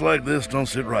 Shindigs like this don't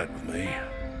sit right with me.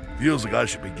 Feels like I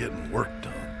should be getting work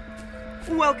done.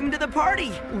 Welcome to the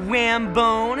party,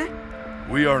 Whambone!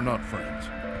 We are not friends.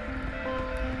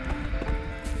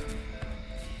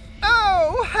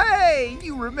 Oh, hey!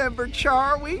 You remember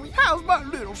Charlie? How's my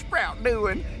little sprout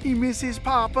doing? He miss his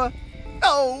papa?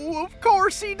 Oh, of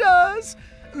course he does.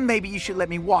 Maybe you should let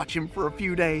me watch him for a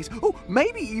few days. Oh,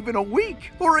 maybe even a week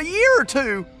or a year or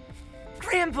two.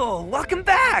 Gramble, welcome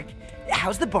back!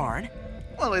 How's the barn?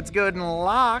 Well, it's good and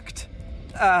locked.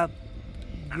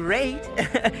 Great.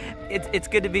 It's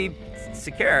good to be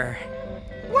secure.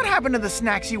 What happened to the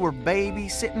snacks you were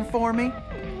babysitting for me?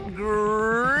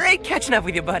 Great catching up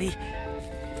with you, buddy.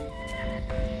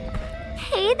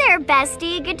 Hey there,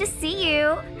 bestie. Good to see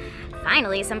you.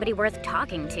 Finally, somebody worth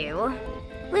talking to.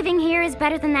 Living here is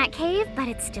better than that cave, but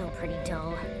it's still pretty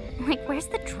dull. Like, where's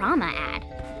the drama at?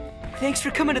 Thanks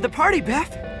for coming to the party,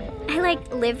 Beth. I,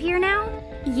 live here now.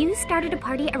 You started a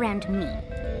party around me.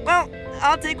 Well,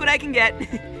 I'll take what I can get.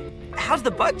 How's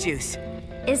the bug juice?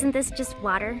 Isn't this just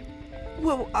water?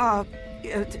 Well,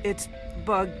 it's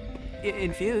bug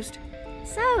infused.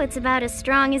 So it's about as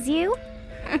strong as you?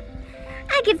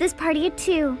 I give this party a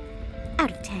 2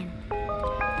 out of 10.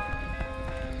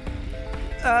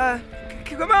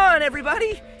 Come on,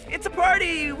 everybody. It's a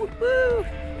party. Woo!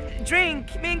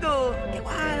 Drink, mingle, get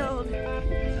wild.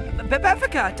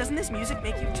 Beffica, doesn't this music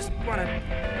make you just want to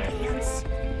dance?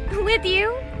 With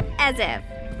you? As if.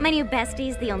 My new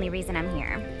bestie's the only reason I'm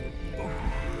here.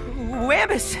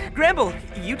 Wambus, Gramble,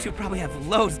 you two probably have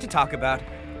loads to talk about.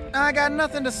 I got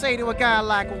nothing to say to a guy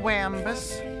like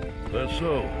Wambus. That's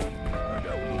so. I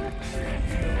got one.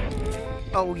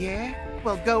 Oh, yeah?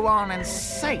 Well, go on and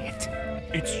say it.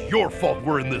 It's your fault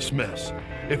we're in this mess.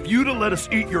 If you'd have let us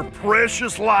eat your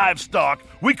precious livestock,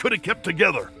 we could have kept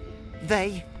together.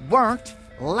 They weren't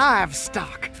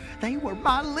livestock. They were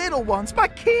my little ones, my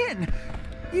kin.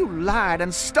 You lied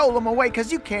and stole them away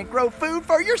because you can't grow food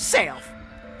for yourself.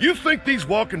 You think these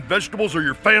walking vegetables are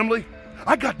your family?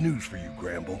 I got news for you,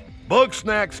 Gramble.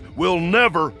 Bugsnax will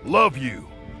never love you.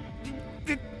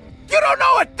 You don't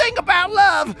know a thing about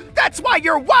love. That's why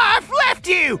your wife left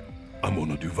you. I'm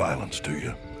gonna do violence to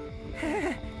you.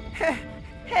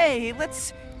 Hey,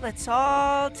 let's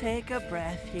all take a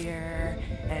breath here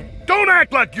and... Don't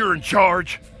act like you're in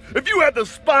charge. If you had the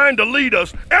spine to lead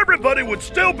us, everybody would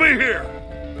still be here.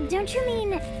 Don't you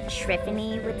mean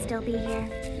Triffany would still be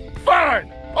here?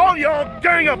 Fine! All y'all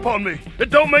gang up on me. It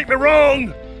don't make me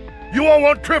wrong. You all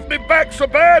want Triffany back so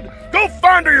bad? Go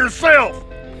find her yourself.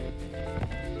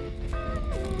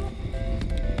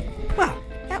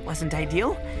 that wasn't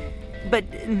ideal.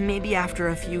 But maybe after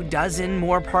a few dozen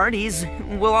more parties,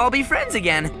 we'll all be friends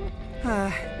again.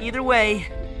 Either way,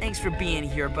 thanks for being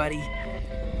here, buddy.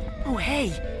 Oh,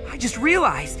 hey, I just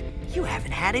realized you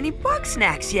haven't had any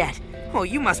Bugsnax yet. Oh,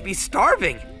 you must be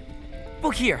starving.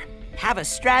 Well, here, have a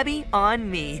Strabby on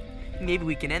me. Maybe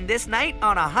we can end this night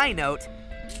on a high note.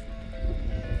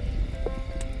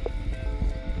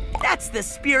 That's the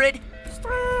spirit.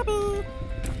 Strabby.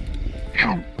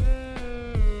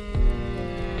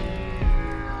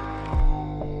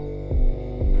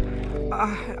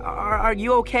 Are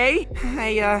you okay?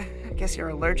 I guess you're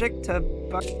allergic to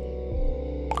bug.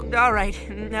 All right,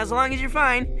 as long as you're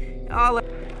fine, I'll.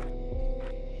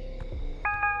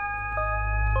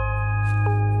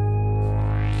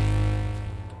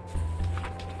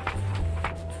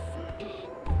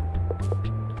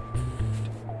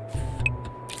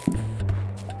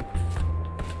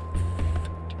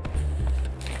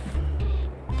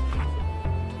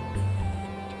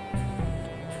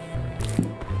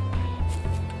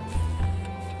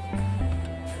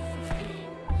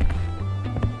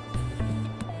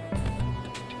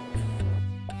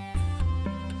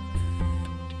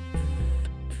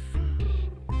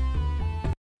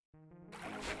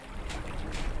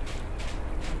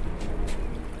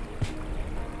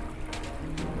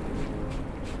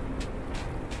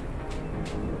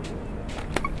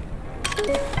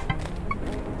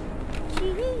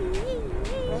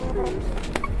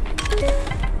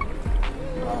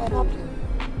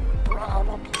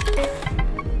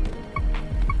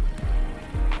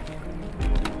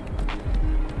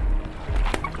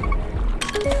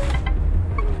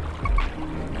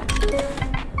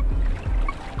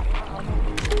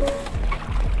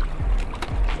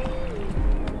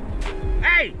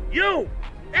 Hey, you!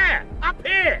 There, up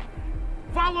here!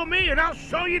 Follow me and I'll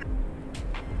show you.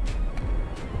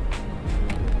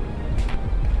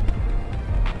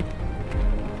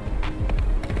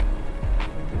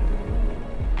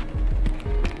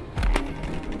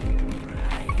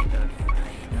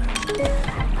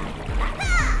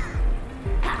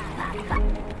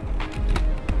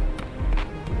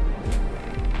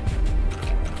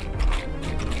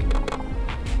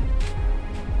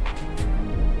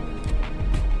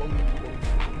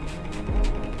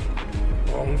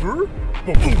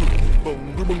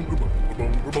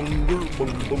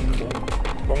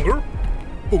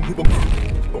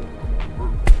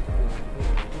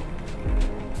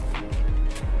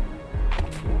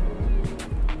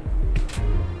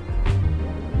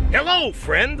 Hello,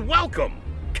 friend. Welcome.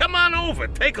 Come on over.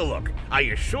 Take a look. I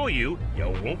assure you, you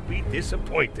won't be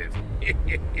disappointed.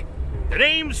 The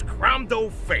name's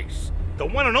Cromdo Face, the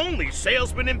one and only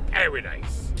salesman in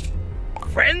paradise.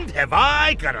 Friend, have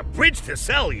I got a bridge to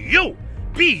sell you?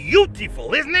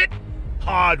 Beautiful, isn't it?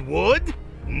 Hardwood?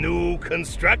 New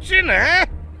construction, huh?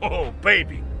 Oh,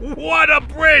 baby, what a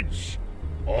bridge!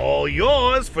 All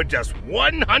yours for just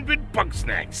 100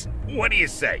 Bugsnax. What do you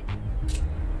say?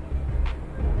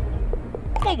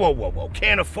 Whoa, whoa, whoa, whoa.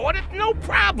 Can't afford it? No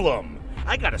problem.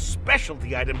 I got a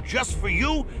specialty item just for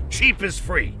you, cheap as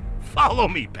free. Follow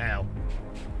me, pal.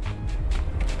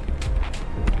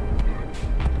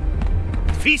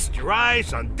 Feast your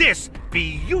eyes on this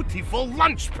beautiful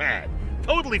lunch pad.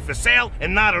 Totally for sale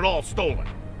and not at all stolen.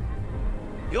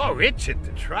 You're itching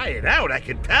to try it out, I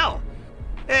can tell.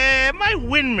 My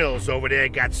windmills over there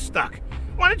got stuck.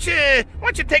 Why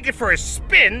don't you take it for a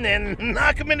spin and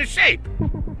knock them into shape?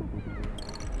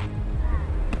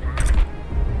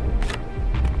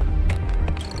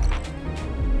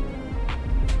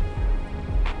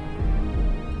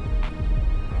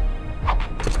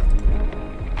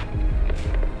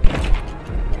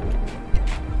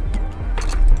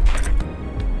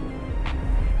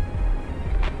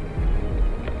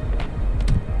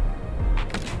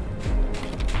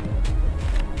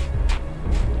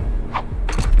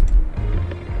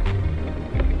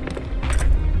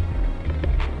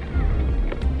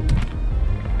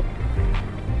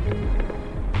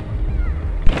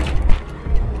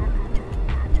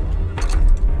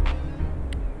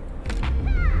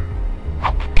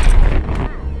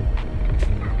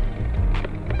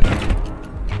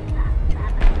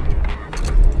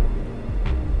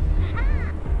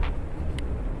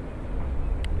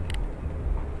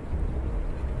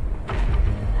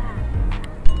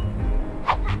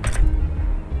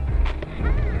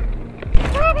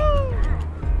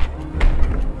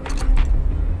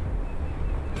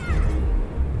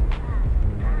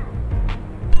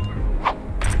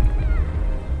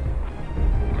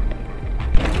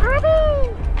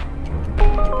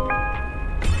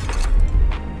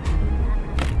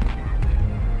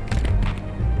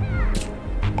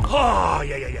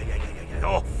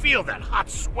 feel that hot,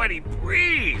 sweaty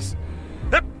breeze.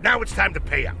 Yep, now it's time to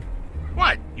pay up.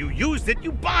 What? You used it,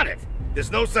 you bought it. There's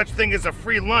no such thing as a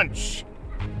free lunch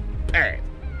pad.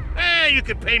 You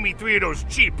could pay me 3 of those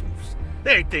cheapos.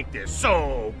 They think they're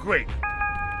so great.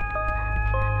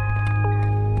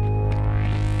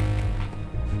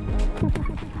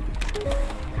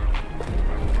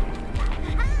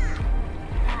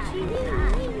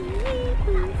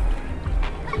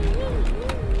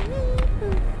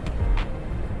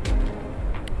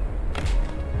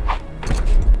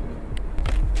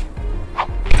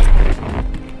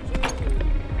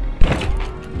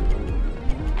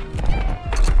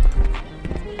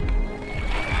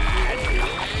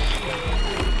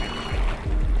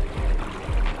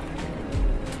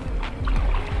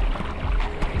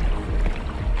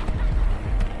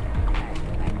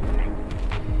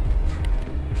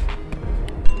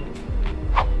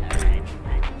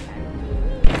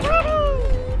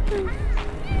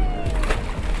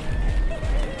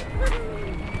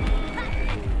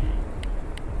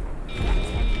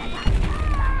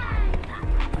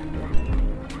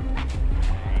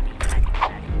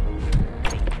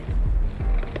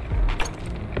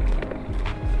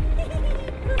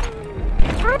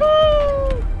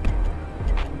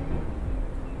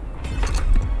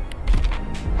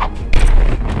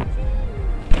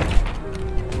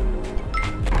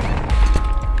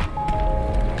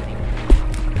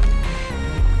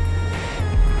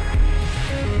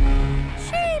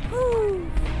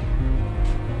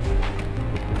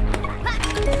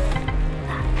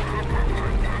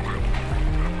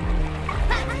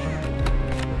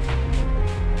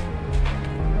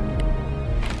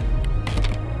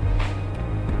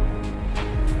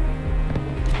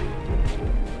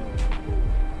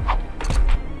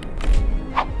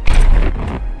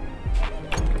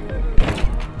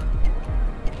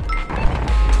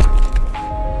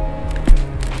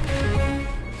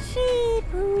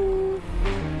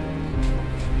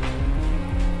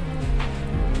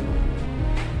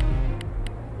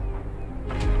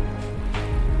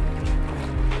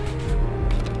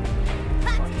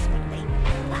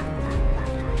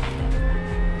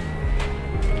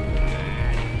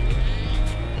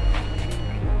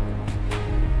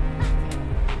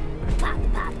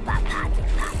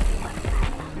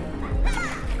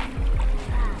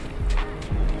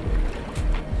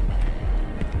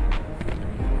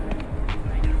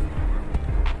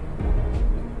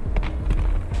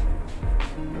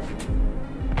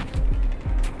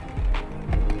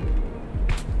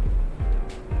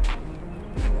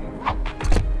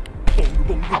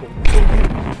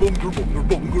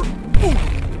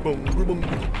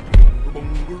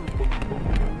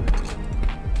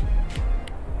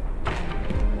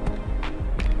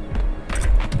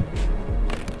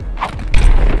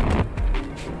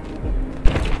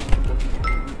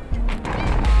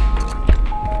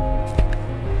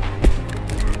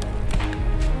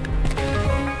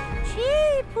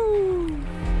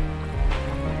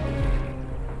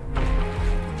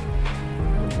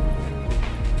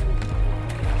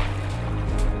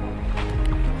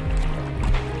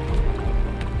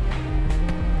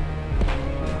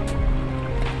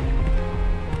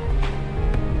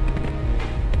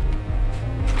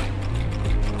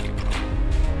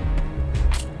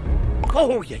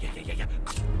 Oh, yeah.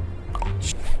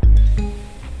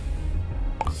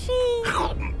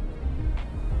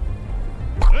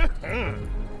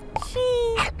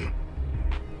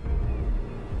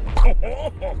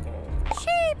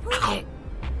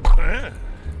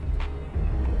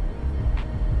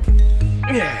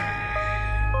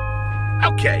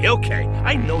 Okay.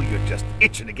 I know you're just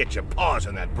itching to get your paws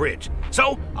on that bridge.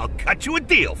 So, I'll cut you a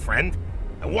deal, friend.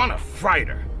 I want a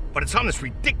freighter, but it's on this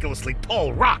ridiculously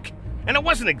tall rock, and it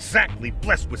wasn't exactly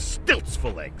blessed with stilts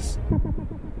for legs.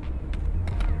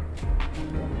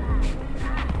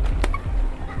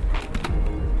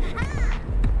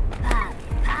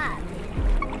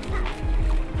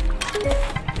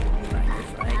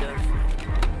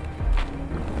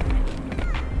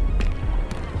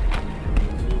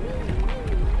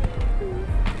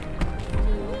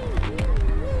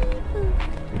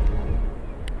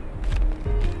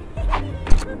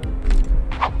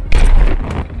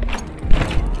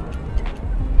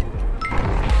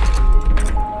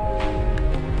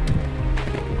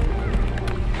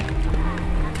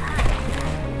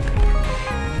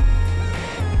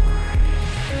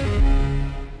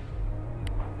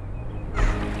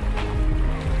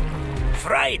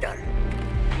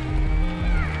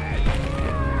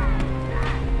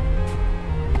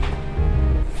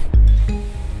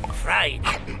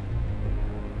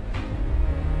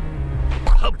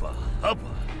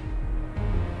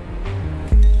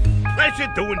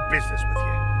 pleasure doing business with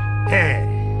you.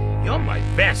 Hey, you're my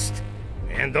best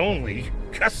and only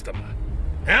customer.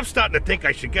 I'm starting to think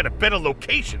I should get a better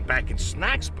location back in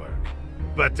Snacksburg.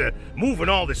 But moving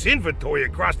all this inventory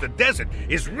across the desert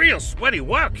is real sweaty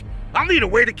work. I'll need a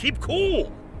way to keep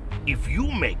cool. If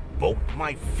you make both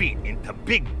my feet into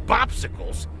big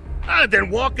bopsicles, then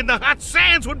walking the hot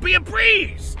sands would be a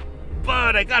breeze.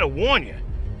 But I gotta warn you,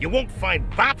 you won't find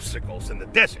bopsicles in the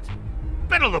desert.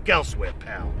 Better look elsewhere,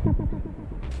 pal.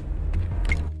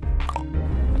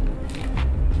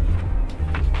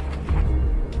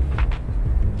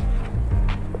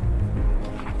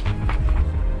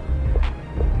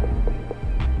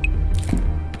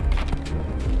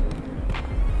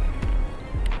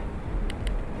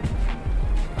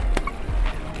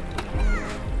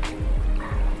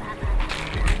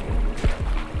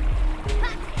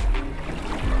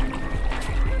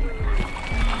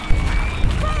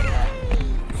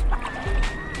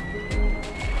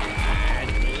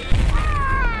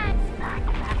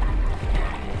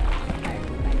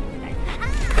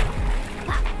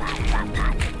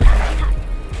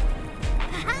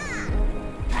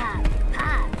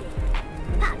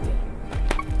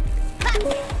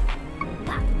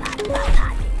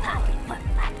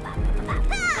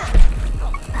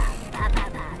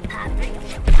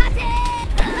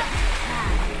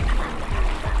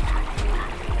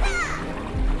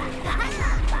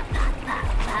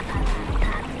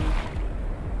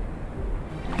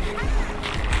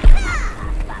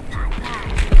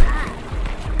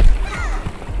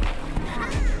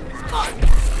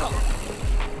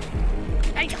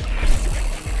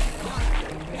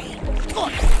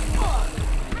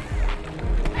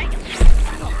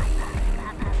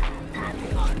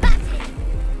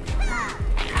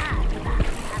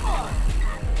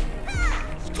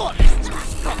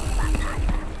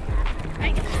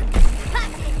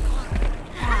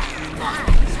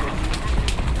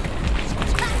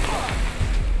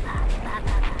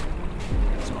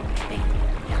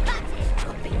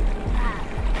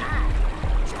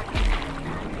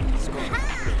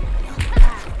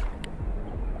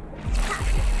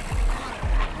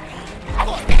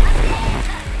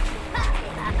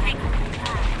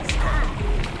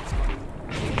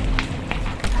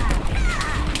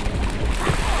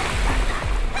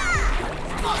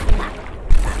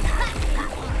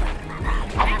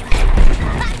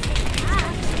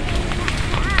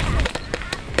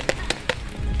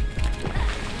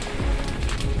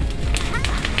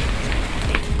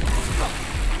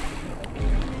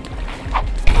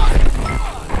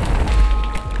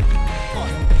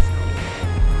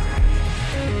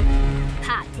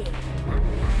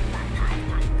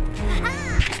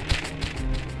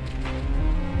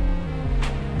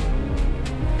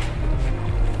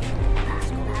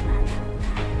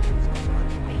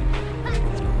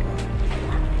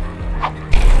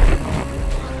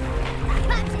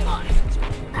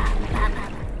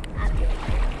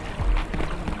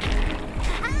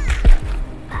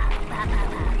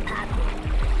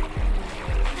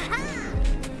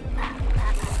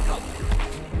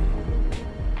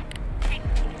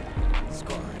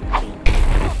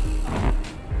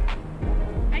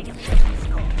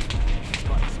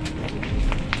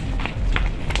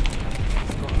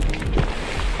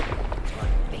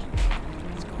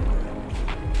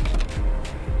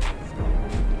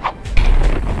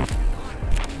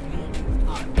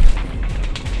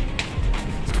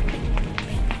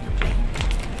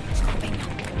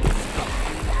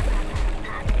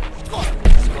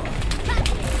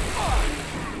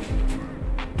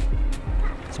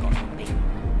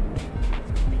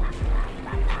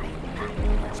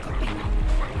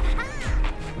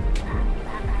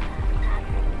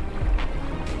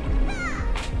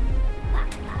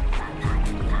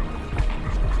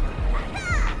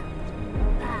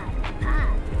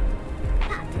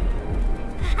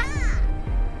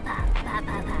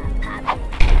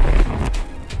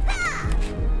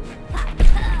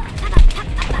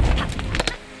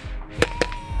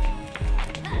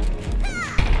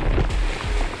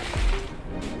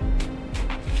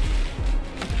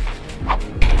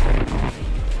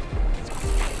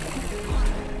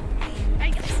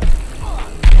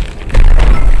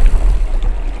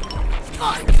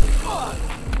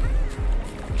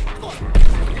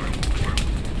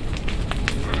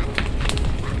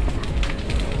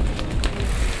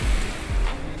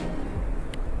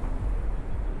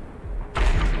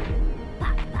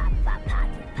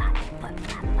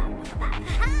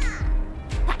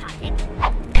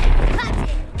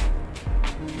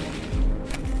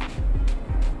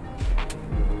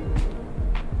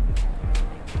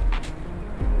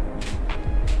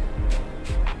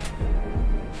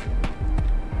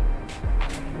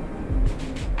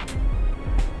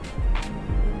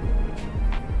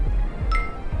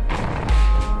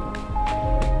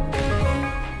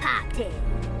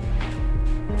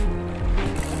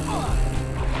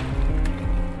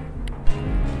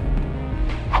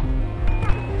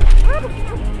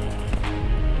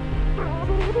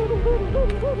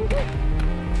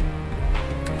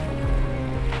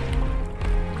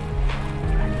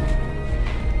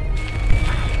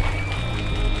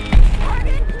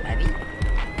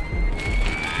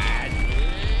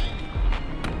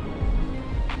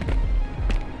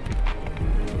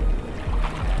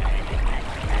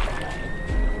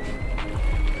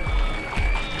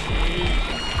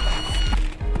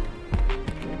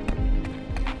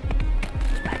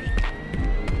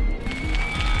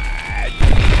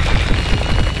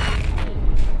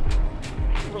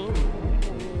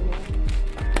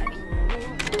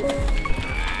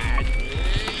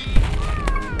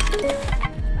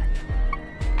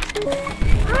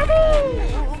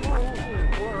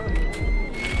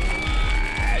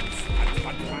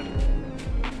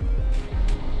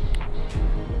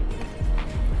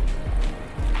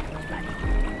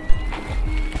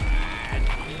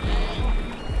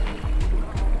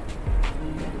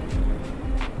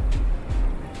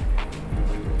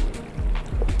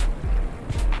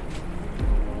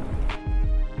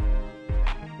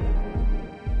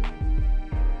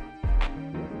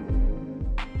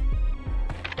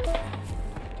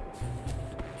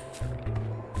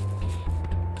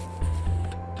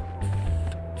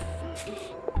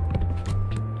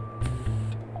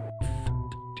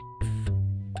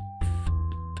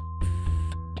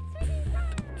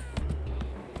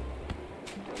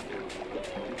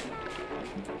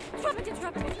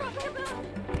 Pop it.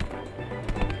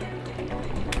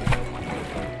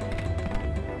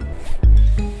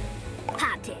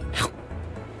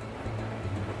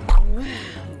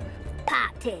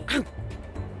 Pop it.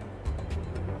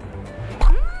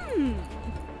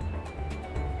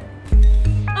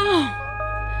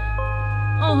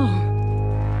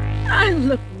 I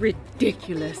look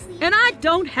ridiculous, and I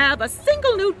don't have a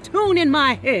single new tune in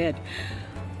my head.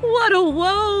 What a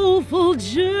woeful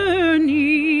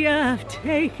journey I've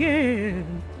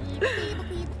taken.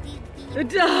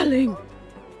 Darling,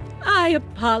 I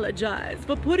apologize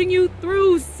for putting you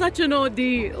through such an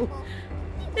ordeal.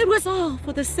 It was all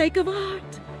for the sake of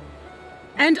art.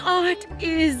 And art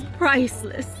is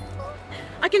priceless.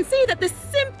 I can see that this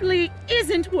simply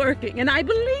isn't working, and I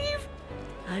believe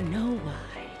I know why.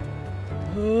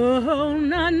 Oh,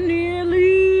 not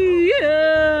nearly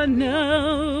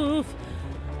enough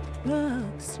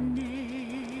Bugsnax.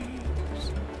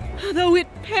 Though it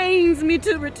pains me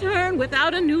to return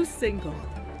without a new single,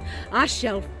 I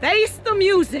shall face the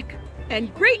music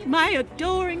and greet my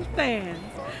adoring fans.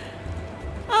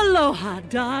 Aloha,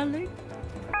 darling.